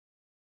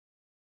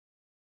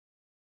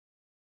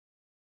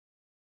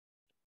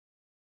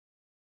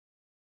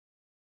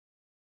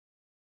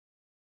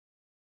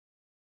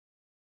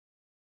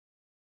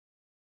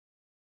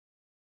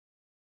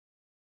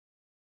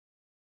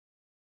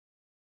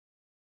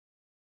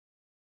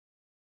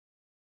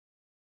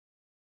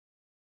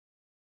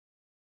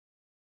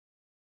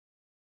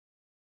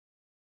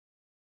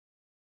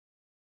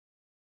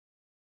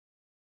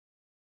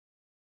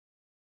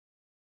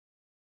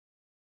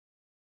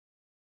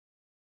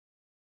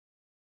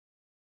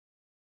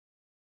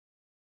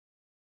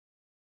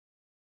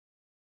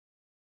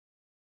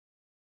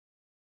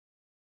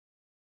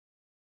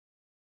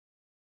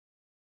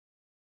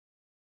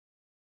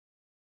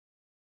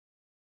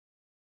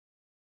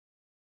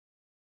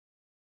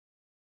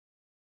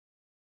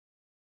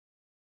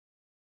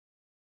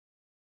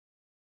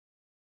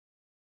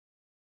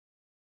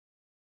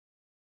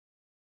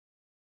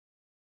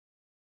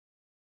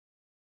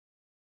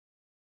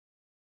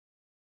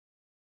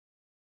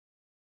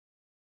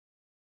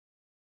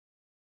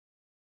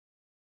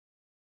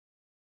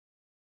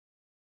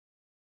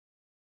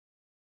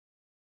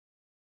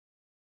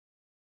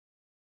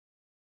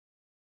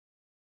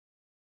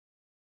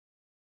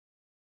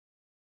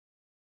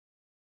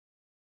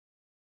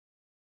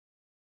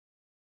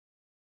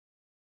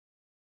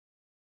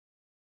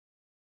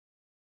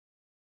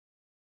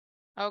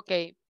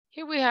 Okay,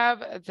 here we have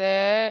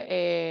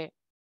the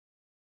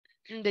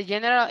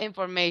general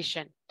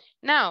information.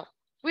 Now,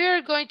 we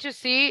are going to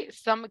see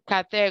some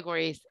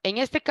categories. En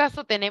este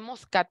caso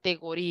tenemos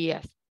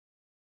categorías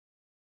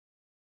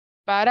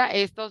para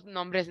estos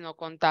nombres no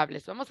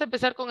contables. Vamos a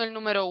empezar con el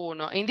número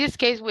 1. In this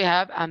case, we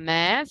have a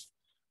mass,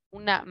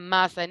 una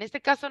masa. En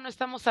este caso no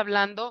estamos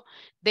hablando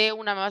de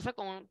una masa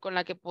con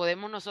la que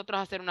podemos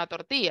nosotros hacer una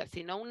tortilla,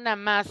 sino una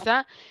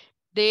masa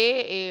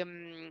de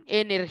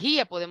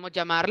energía, podemos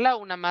llamarla,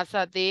 una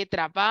masa de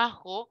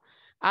trabajo,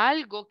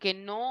 algo que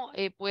no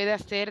pueda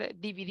ser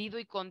dividido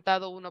y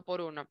contado uno por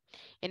uno.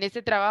 En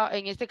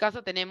este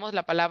caso tenemos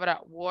la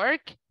palabra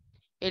work.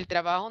 El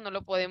trabajo no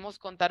lo podemos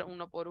contar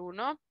uno por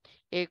uno.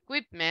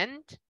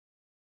 Equipment,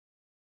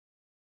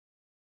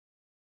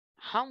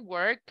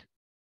 homework,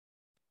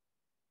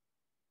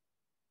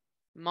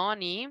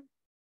 money,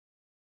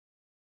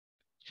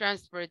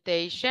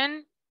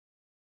 transportation,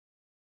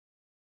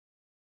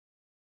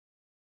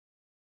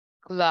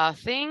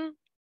 clothing,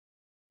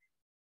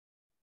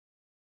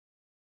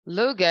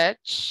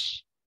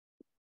 luggage,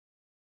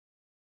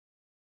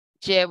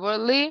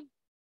 jewelry,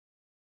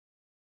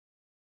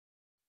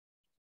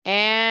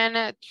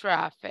 and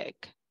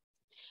traffic.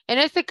 En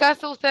este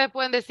caso, ustedes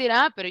pueden decir,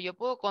 pero yo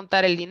puedo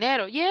contar el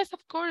dinero. Yes,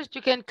 of course,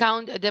 you can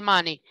count the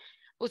money.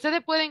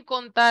 Ustedes pueden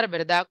contar,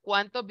 ¿verdad?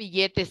 ¿Cuántos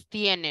billetes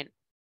tienen?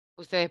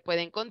 Ustedes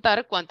pueden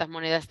contar cuántas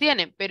monedas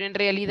tienen, pero en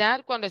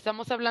realidad cuando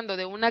estamos hablando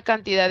de una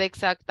cantidad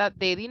exacta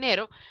de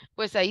dinero,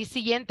 pues ahí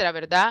sí entra,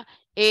 ¿verdad?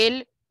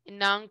 El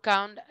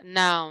non-count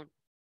noun.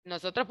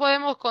 Nosotros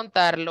podemos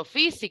contar lo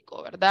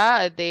físico,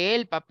 ¿verdad?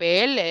 Del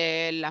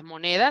papel, las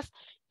monedas,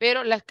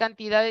 pero las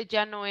cantidades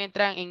ya no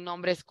entran en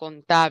nombres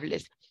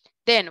contables.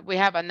 Then we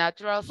have a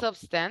natural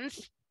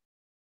substance,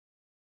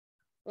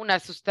 una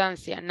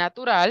sustancia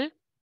natural.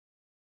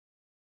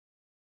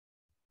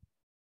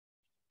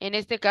 En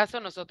este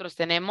caso nosotros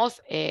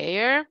tenemos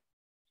air,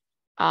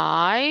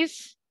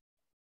 ice,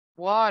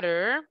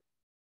 water,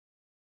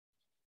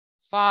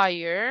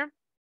 fire,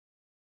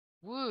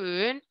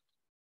 wood,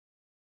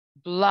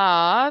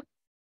 blood,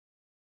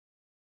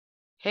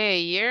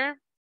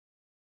 hair,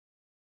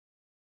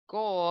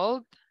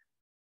 gold,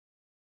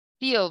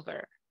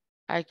 silver.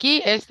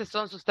 Aquí estas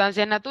son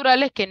sustancias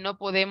naturales que no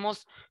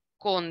podemos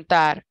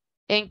contar.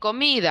 En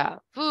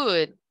comida,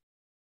 food,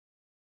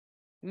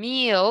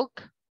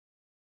 milk,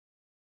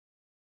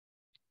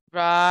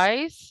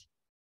 rice,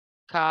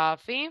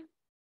 coffee,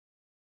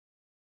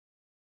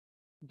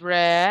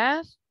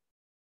 bread,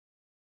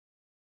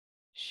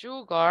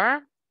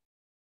 sugar,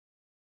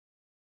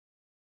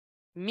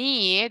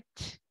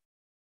 meat,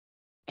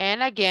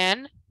 and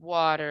again,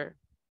 water.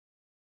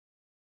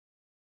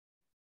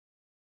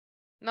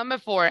 Number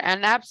 4,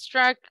 an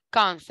abstract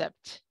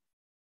concept.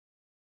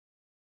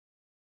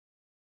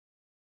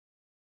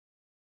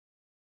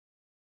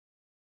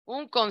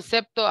 Un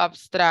concepto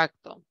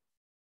abstracto.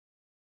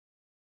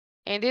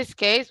 In this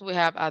case, we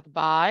have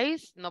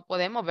advice. No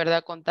podemos,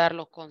 ¿verdad?, contar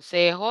los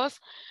consejos.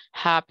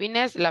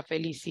 Happiness, la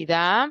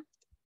felicidad.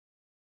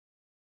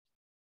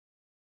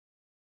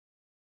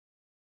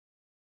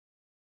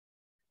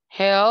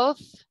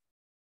 Health.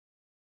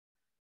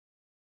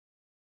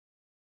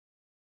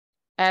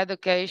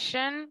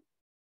 Education.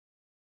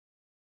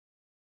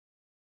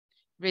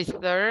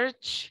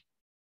 Research.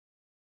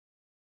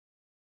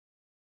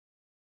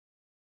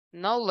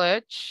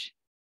 Knowledge.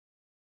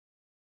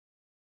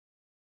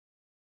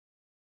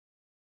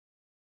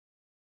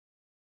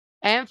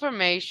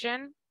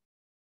 Information.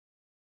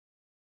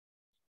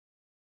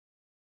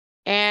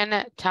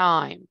 And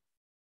time.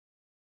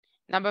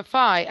 Number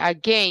 5, a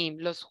game.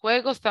 Los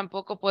juegos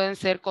tampoco pueden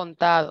ser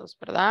contados,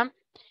 ¿verdad?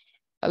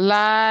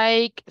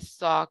 Like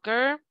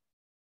soccer,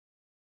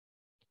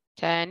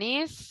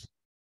 tennis,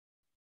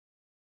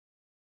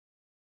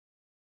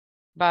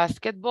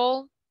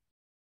 basketball,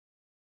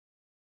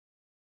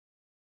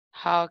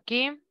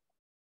 hockey,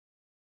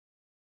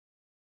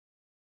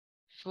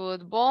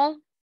 football,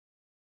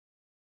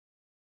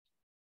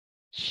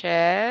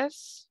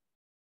 chess,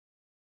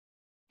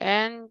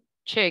 and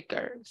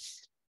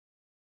checkers.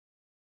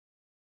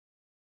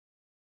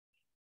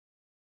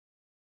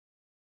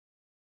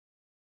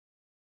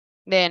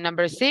 Then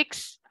number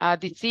 6, a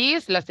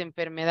disease, las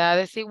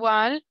enfermedades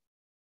igual.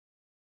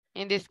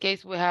 In this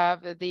case, we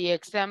have the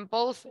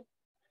examples.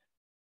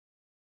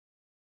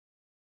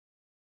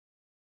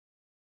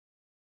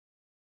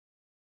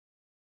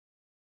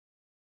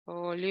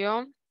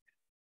 Polio,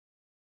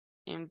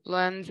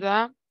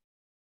 influenza,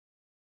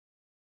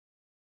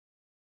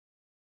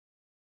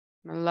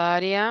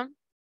 malaria,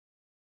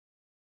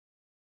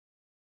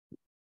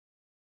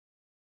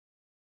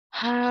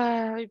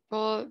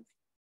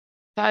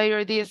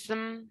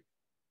 hypothyroidism,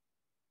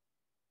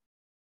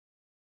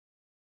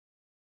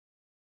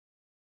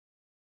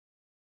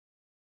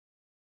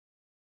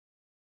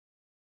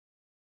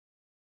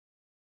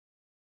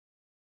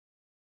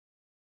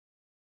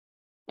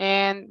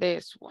 and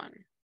this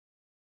one,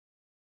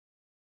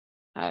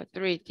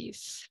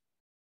 arthritis.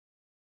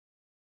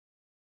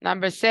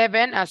 Number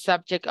 7, a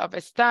subject of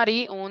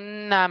study,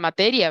 una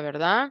materia,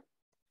 ¿verdad?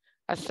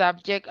 A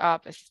subject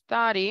of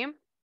study.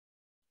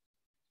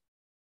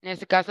 En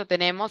este caso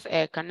tenemos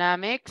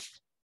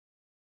economics,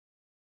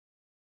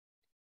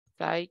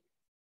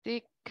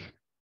 psychic,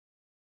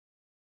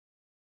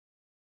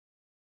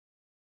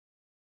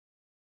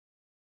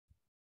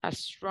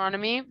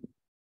 astronomy,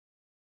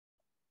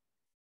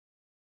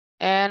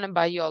 and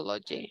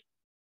biology.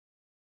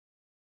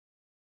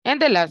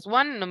 And the last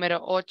one, número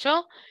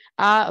 8,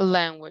 a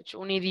language,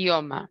 un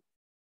idioma.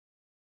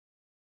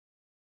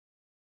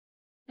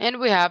 And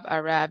we have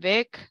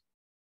Arabic,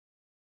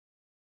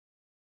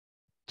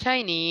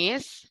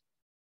 Chinese,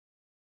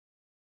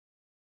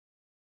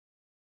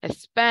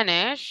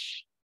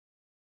 Spanish,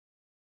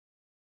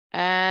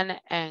 and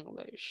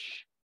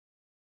English.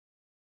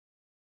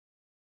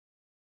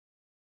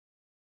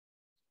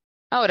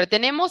 Ahora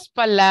tenemos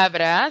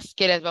palabras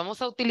que las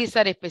vamos a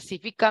utilizar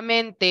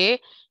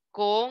específicamente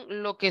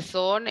con lo que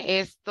son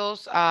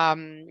estos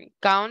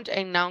count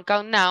and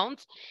non-count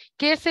nouns,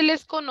 que se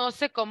les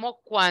conoce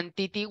como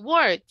quantity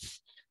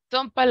words.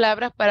 Son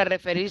palabras para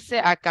referirse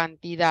a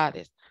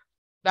cantidades.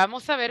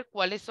 Vamos a ver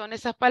cuáles son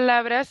esas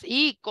palabras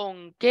y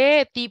con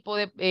qué tipo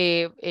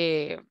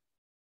de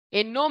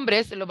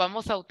nombres lo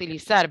vamos a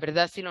utilizar,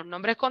 ¿verdad? Si los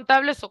nombres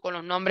contables o con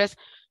los nombres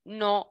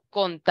no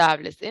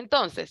contables.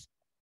 Entonces,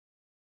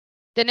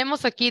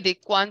 tenemos aquí the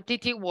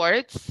quantity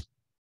words.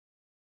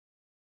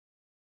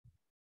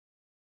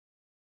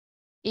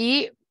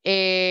 Y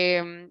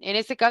en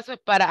este caso es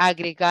para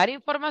agregar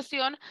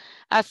información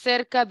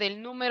acerca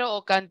del número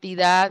o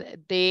cantidad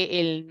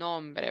del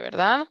nombre,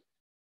 ¿verdad?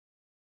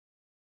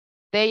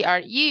 They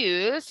are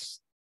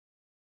used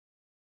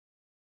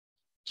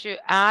to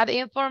add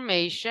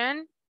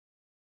information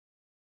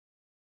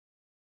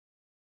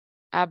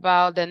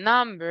about the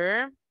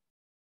number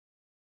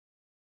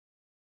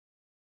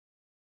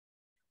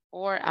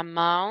or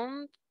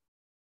amount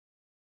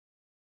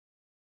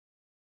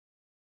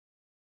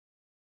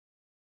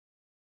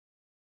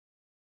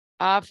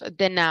of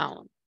the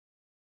noun.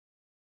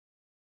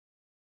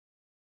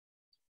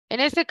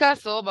 En este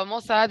caso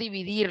vamos a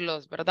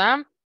dividirlos, ¿verdad?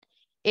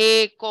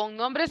 Con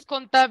nombres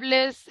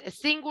contables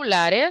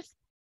singulares,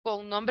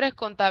 con nombres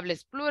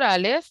contables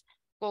plurales,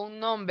 con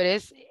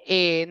nombres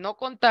no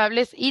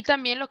contables y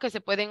también los que se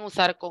pueden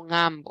usar con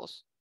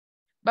ambos.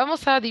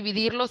 Vamos a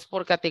dividirlos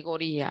por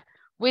categoría.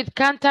 With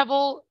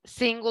countable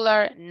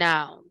singular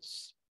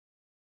nouns.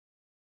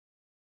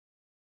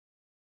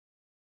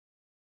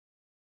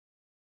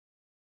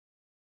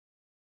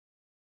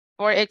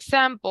 For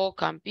example,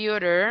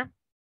 computer,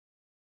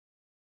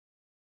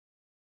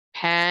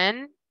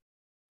 pen,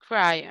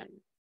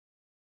 crayon.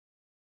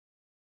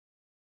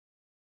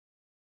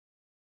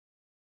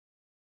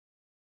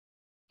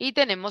 Y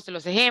tenemos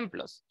los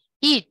ejemplos.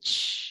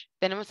 Each.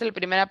 Tenemos la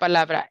primera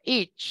palabra,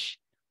 each.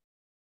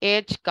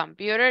 Each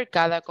computer,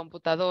 cada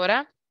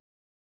computadora.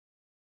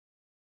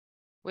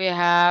 We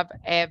have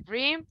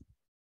every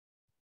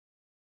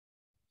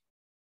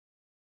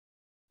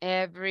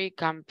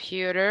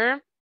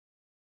computer.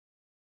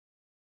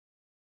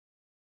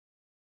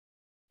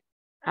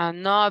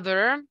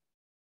 Another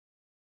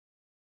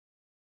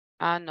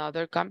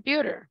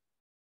computer.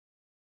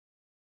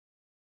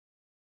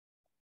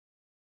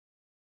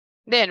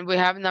 Then we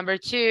have number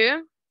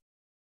 2.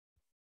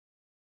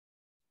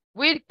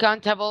 With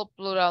countable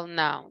plural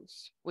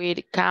nouns. With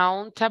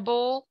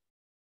countable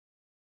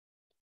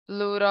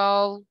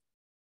plural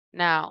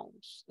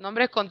nouns.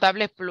 Nombres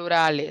contables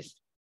plurales.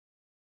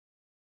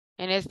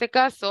 En este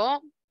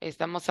caso,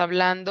 estamos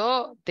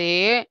hablando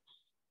de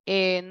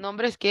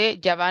nombres que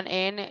ya van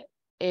en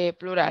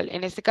plural.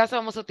 En este caso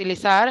vamos a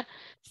utilizar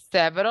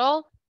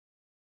several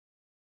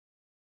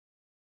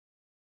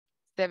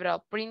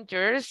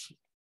printers,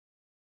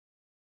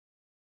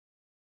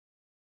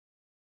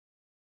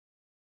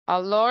 a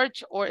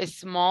large or a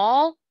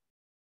small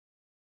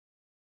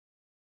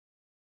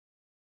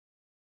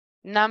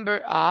number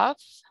of,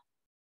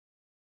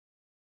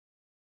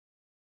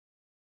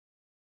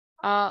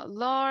 a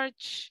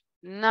large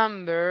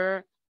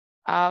number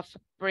of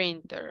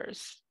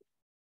printers.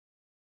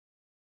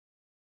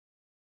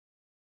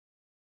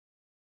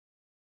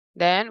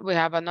 Then we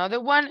have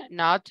another one,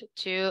 not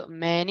too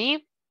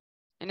many.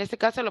 En este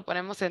caso lo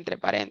ponemos entre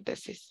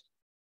paréntesis.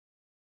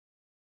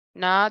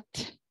 Not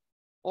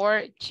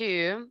or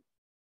too.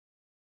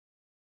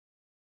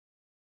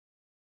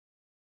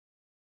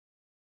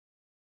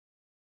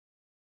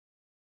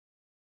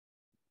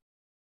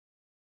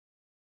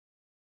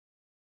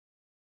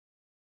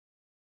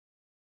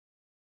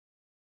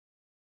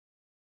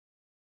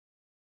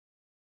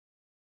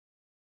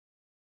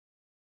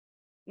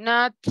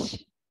 Not,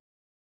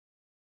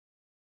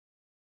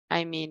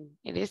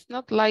 it is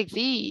not like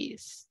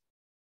this.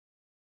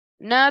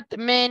 Not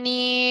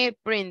many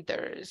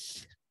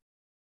printers.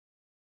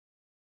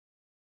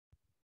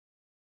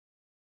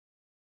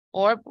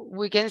 Or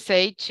we can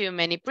say too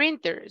many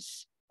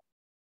printers.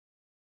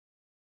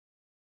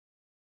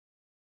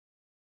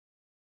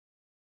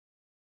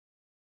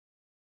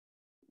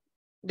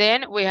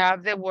 Then we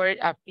have the word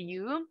a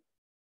few.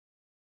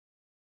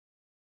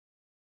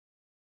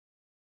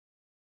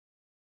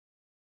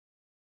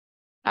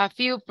 A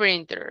few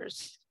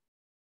printers.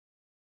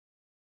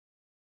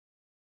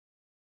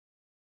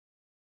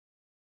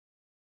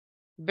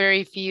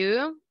 Very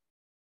few.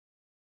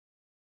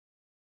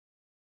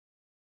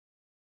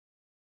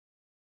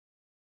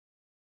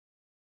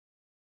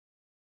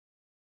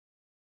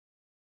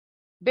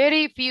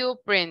 Very few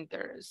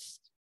printers.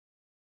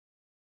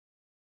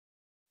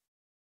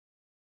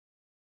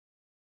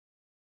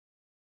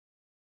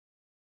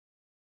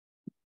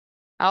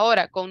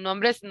 Ahora, con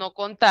nombres no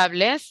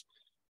contables,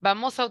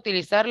 vamos a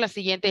utilizar las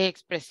siguientes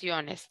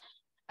expresiones.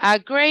 A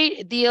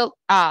great deal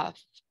of.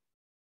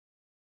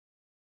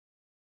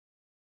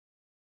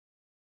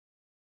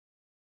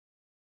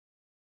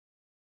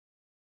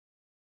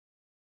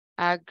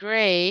 A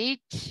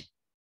great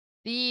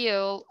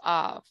deal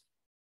of.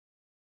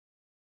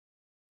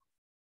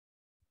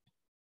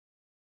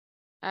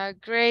 A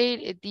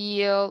great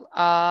deal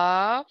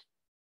of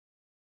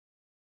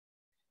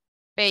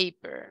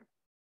paper.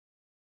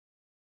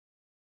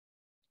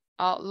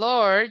 A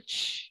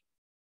large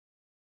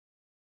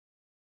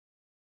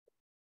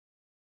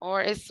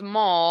or a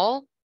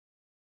small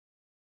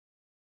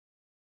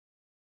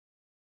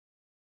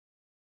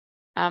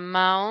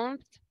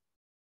amount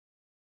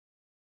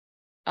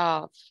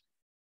of.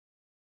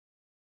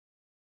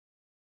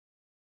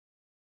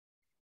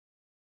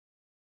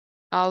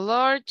 A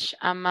large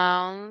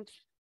amount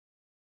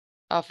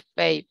of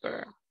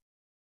paper.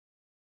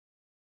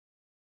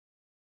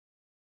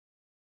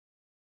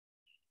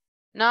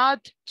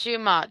 Not too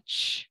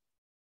much.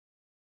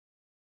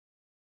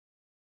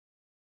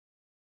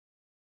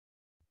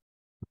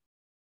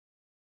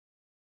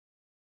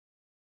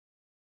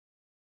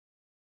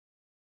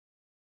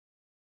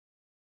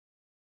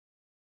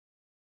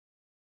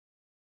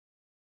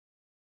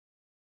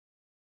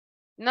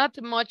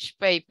 Not much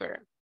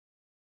paper.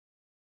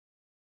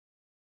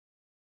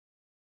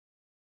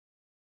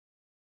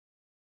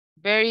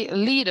 Very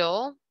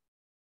little.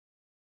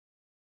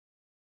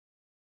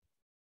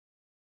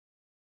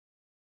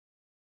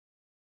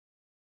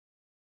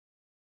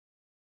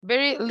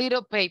 Very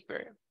little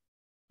paper.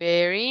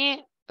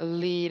 Very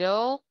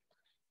little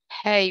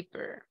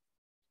paper.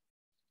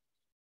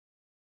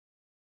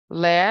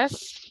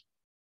 Less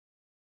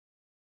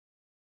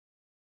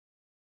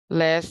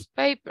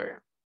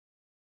paper.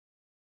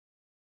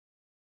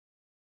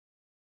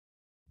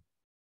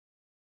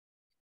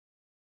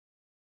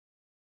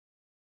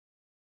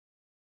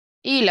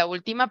 Y la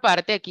última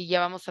parte, aquí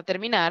ya vamos a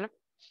terminar.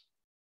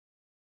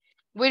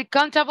 With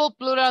countable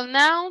plural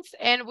nouns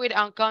and with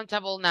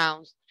uncountable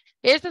nouns.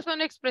 Estas son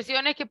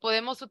expresiones que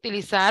podemos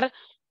utilizar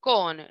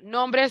con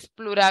nombres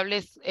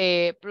plurales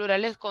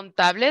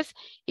contables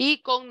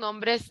y con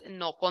nombres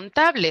no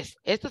contables.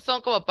 Estos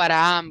son como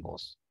para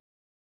ambos.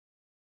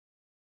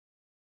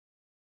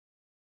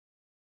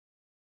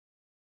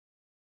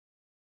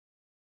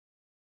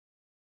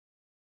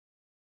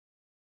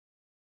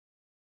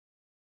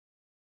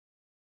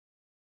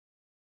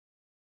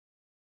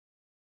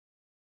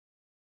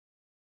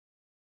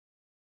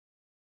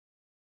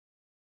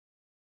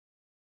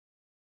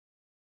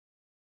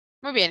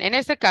 Muy bien, en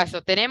este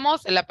caso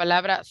tenemos la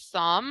palabra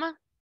some,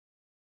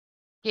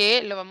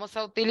 que lo vamos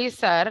a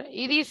utilizar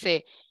y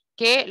dice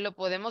que lo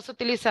podemos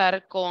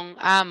utilizar con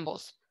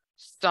ambos.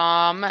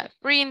 Some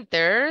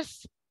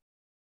printers.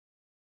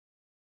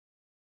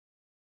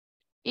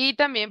 Y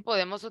también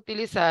podemos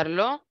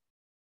utilizarlo.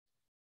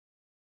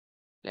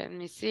 Let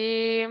me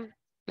see.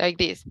 Like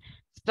this.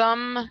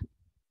 Some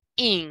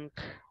ink.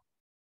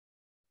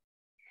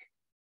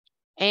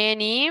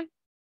 Any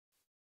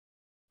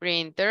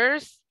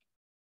printers.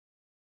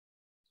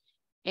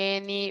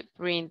 Any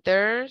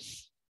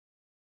printers.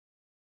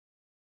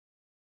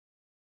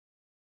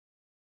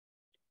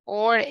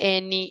 Or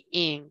any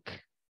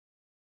ink.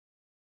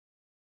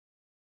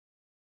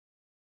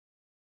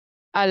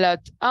 A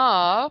lot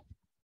of.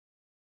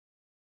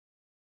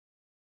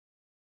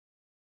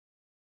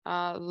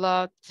 A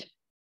lot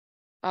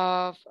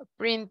of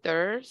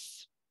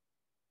printers.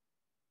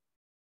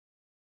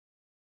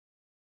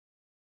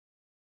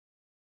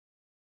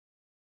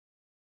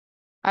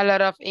 A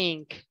lot of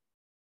ink.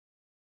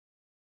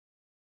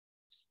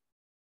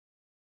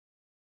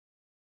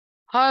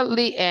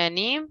 Hardly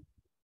any.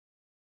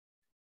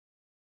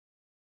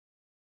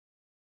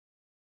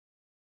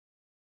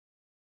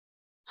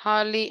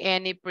 Hardly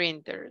any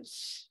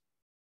printers.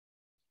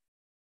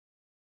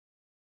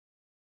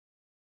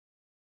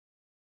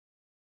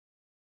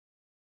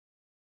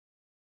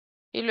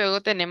 Y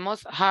luego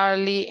tenemos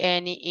hardly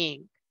any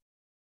ink.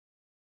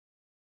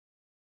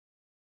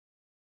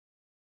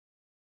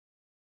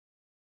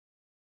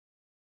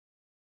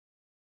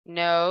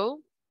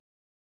 No.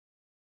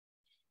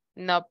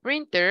 No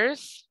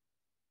printers.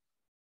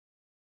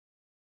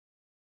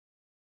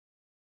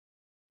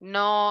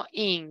 No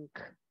ink.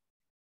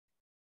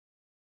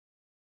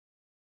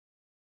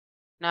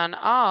 None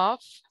of.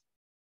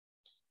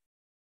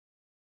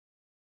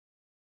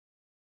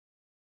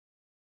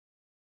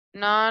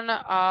 None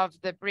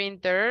of the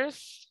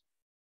printers.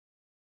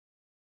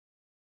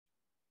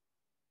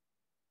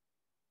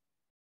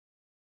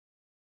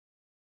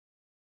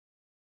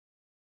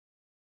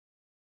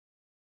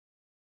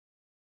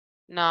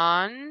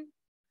 None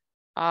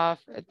of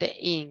the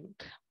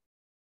ink.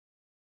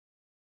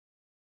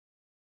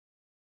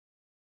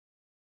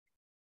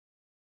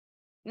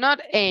 Not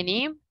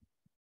any.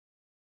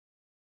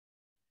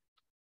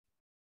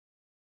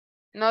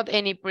 Not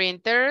any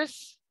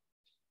printers.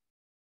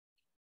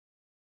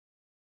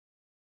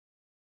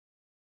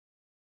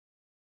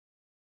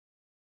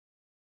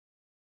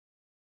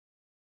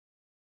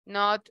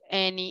 Not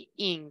any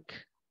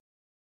ink.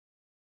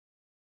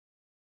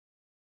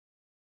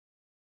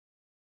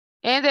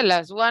 And the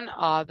last one,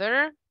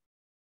 other.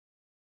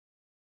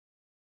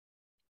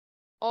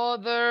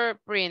 Other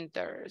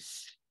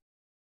printers.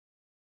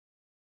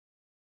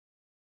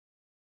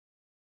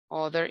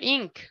 Other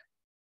ink.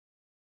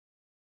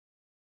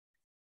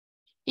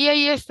 Y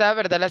ahí está,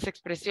 ¿verdad? Las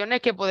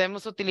expresiones que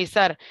podemos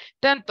utilizar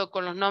tanto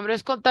con los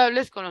nombres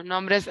contables como los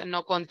nombres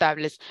no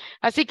contables.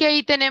 Así que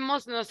ahí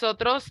tenemos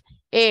nosotros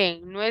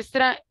en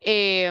nuestra,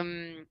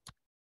 en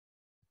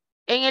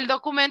el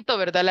documento,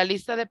 ¿verdad? La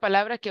lista de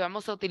palabras que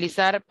vamos a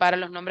utilizar para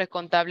los nombres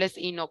contables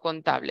y no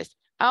contables.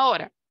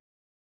 Ahora,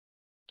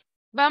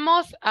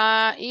 vamos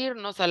a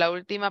irnos a la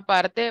última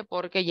parte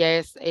porque ya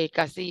es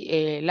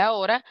casi la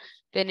hora.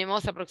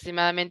 Tenemos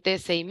aproximadamente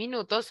 6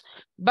 minutos.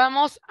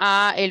 Vamos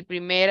a el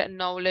primer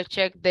knowledge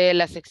check de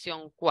la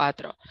sección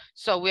 4.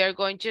 So we are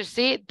going to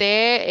see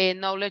the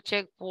knowledge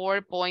check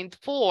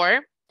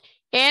 4.4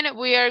 and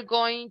we are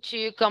going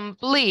to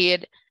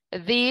complete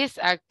this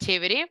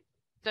activity.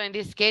 So in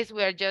this case,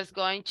 we are just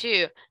going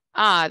to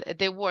add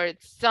the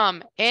words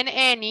some and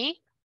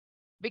any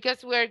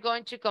because we are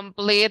going to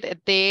complete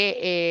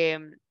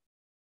the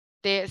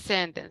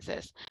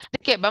sentences. Así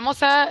que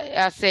vamos a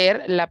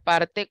hacer la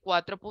parte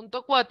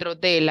 4.4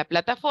 de la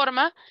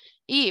plataforma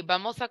y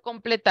vamos a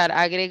completar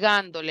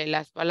agregándole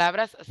las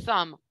palabras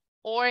some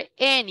or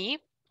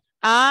any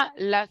a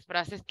las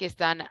frases que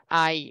están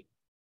ahí.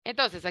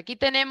 Entonces, aquí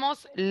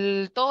tenemos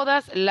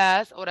todas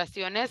las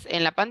oraciones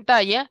en la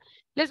pantalla.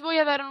 Les voy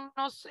a dar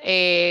unos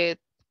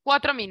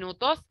 4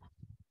 minutos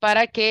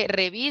para que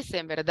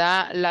revisen,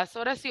 ¿verdad? Las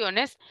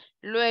oraciones.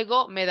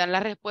 Luego me dan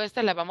las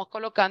respuestas, las vamos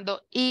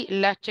colocando y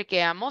las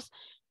chequeamos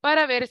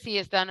para ver si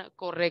están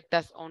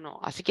correctas o no.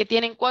 Así que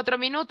tienen 4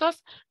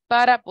 minutos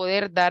para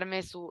poder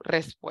darme su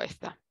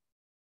respuesta.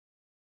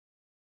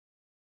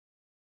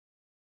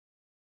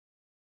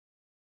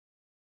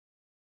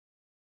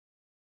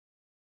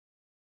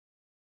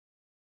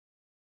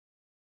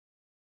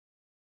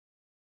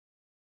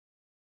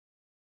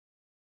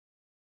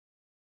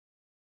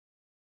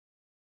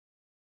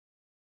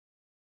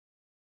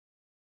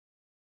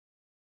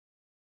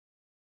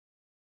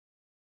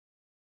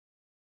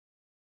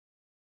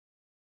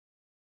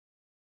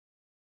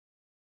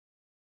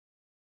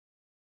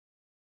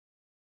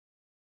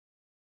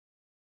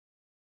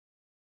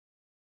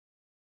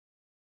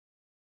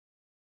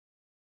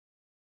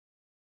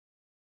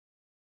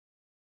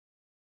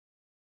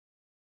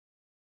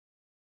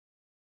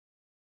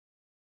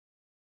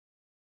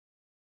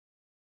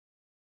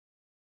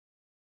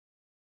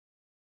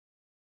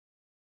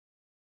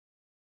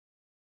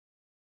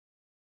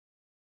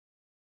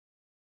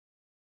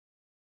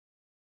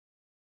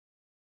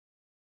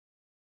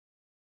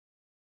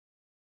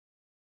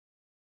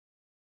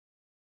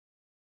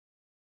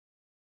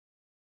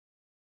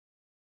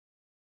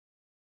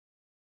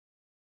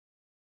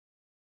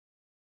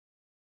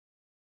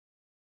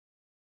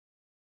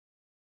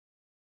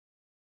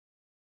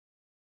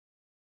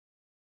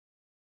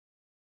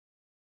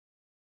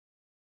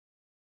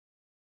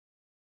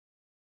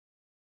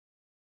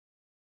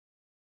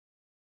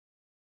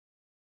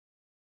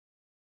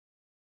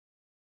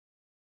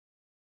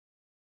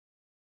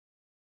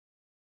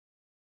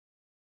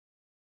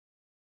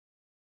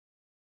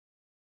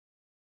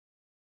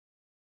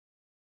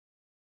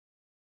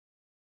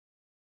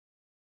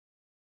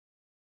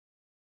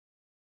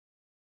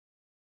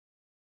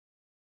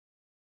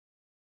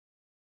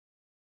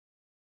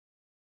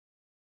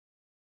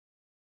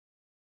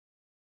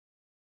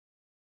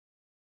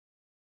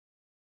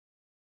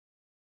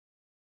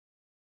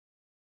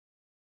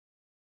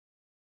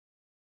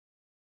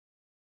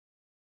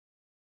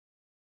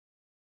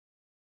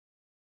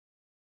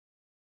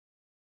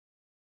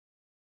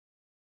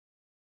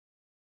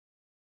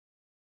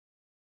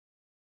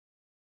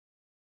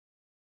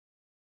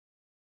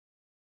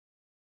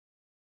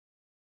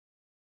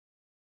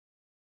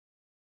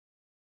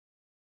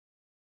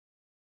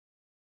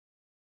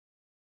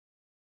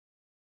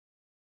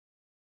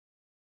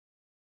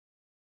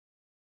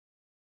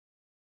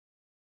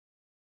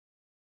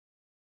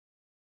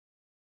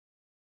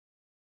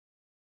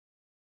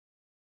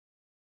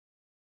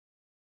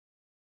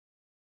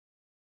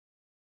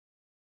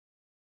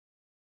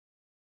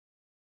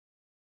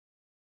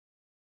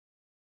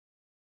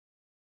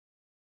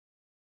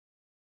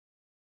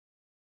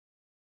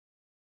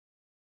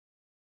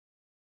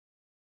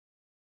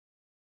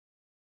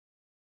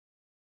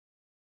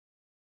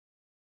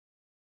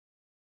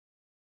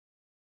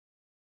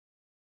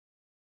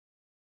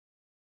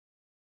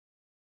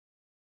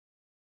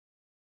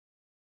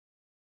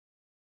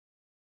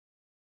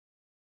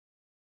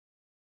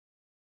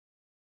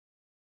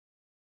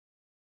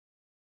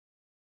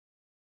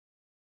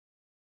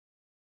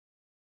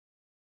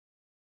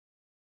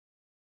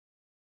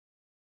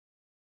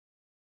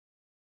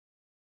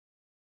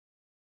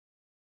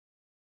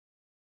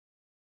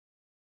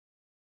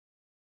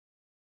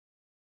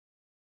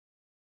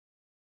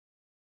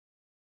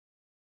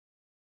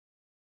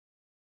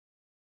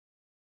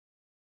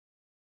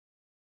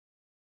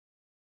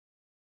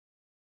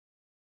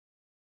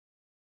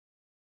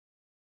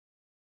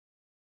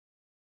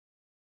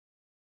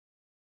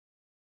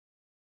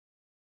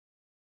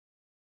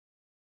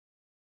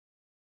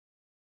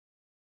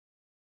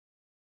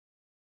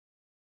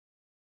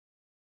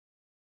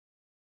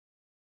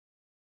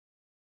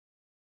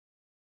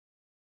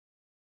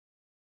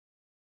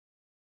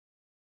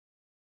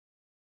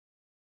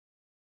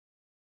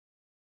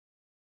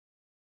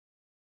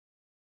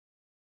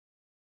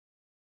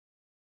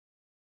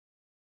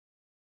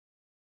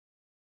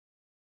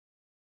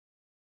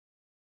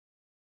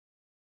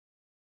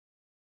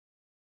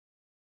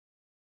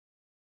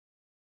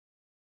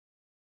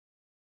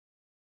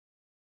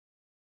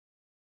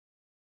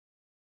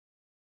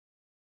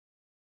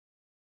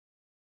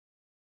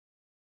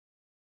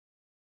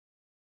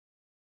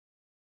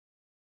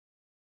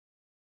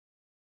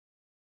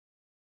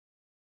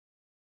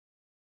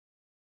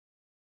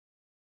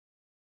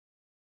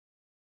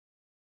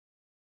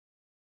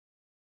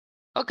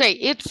 Okay,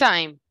 it's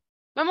time.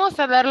 Vamos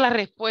a dar las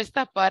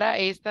respuestas para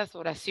estas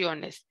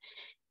oraciones.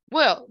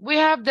 Well, we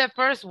have the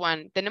first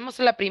one. Tenemos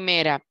la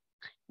primera.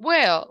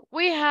 Well,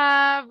 we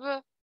have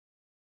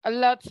a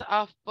lot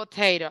of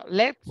potato.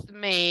 Let's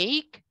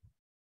make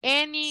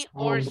any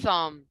or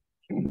some.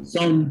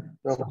 Some.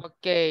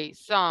 Okay,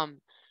 some.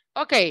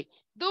 Okay,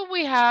 do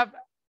we have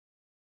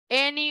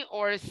any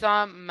or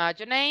some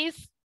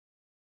mayonnaise?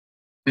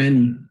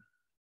 Any.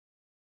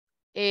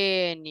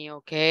 Any,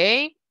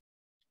 okay.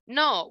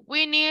 No,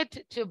 we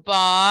need to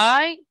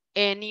buy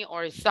any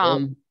or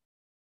some.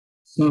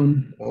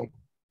 Some.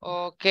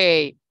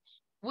 Okay.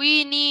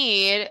 We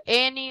need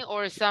any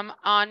or some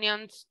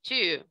onions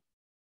too.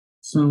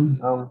 Some.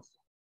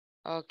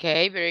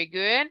 Okay, very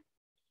good.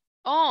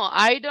 Oh,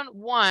 I don't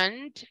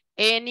want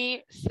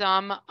any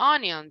some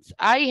onions.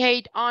 I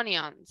hate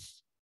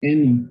onions.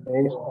 Any.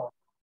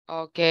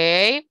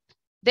 Okay.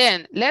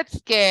 Then let's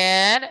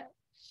get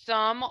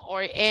some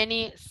or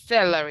any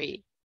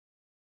celery.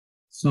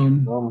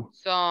 Some.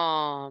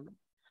 Some.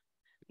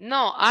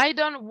 No, I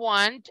don't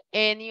want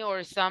any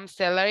or some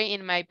celery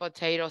in my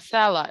potato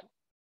salad.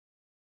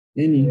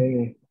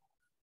 Any.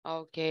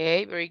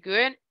 Okay, very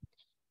good.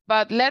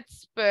 But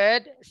let's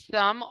put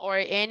some or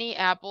any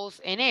apples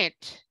in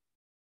it.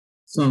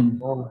 Some.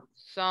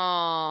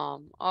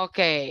 Some.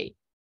 Okay.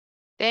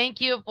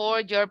 Thank you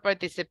for your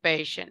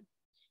participation.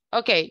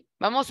 Ok,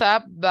 vamos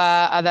a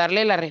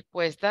darle las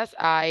respuestas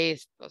a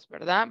estos,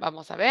 ¿verdad?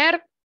 Vamos a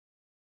ver.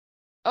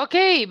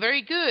 Ok,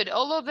 very good.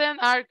 All of them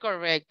are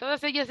correct.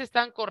 Todas ellas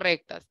están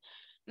correctas.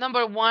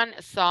 Number 1,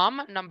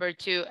 some. Number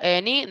 2,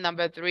 any.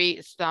 Number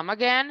 3, some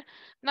again.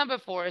 Number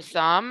 4,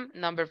 some.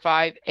 Number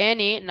 5,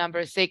 any.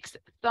 Number 6,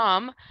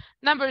 some.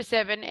 Number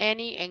 7,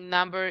 any. And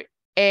number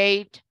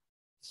 8,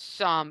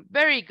 some.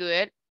 Very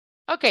good.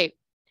 Okay,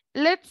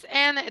 let's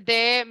end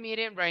the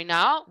meeting right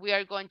now. We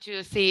are going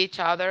to see each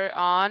other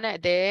on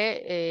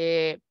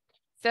the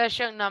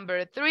session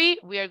number 3.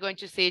 We are going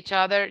to see each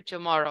other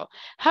tomorrow.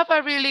 Have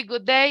a really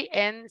good day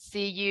and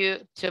see you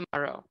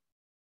tomorrow.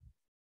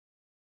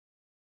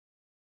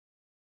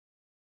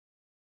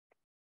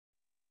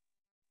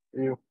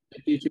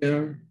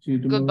 Teacher. See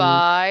you tomorrow.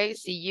 Goodbye.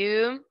 See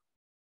you.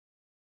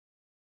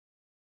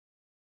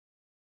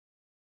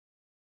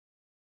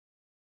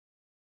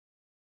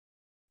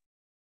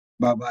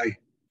 Bye-bye.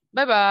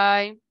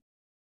 Bye-bye.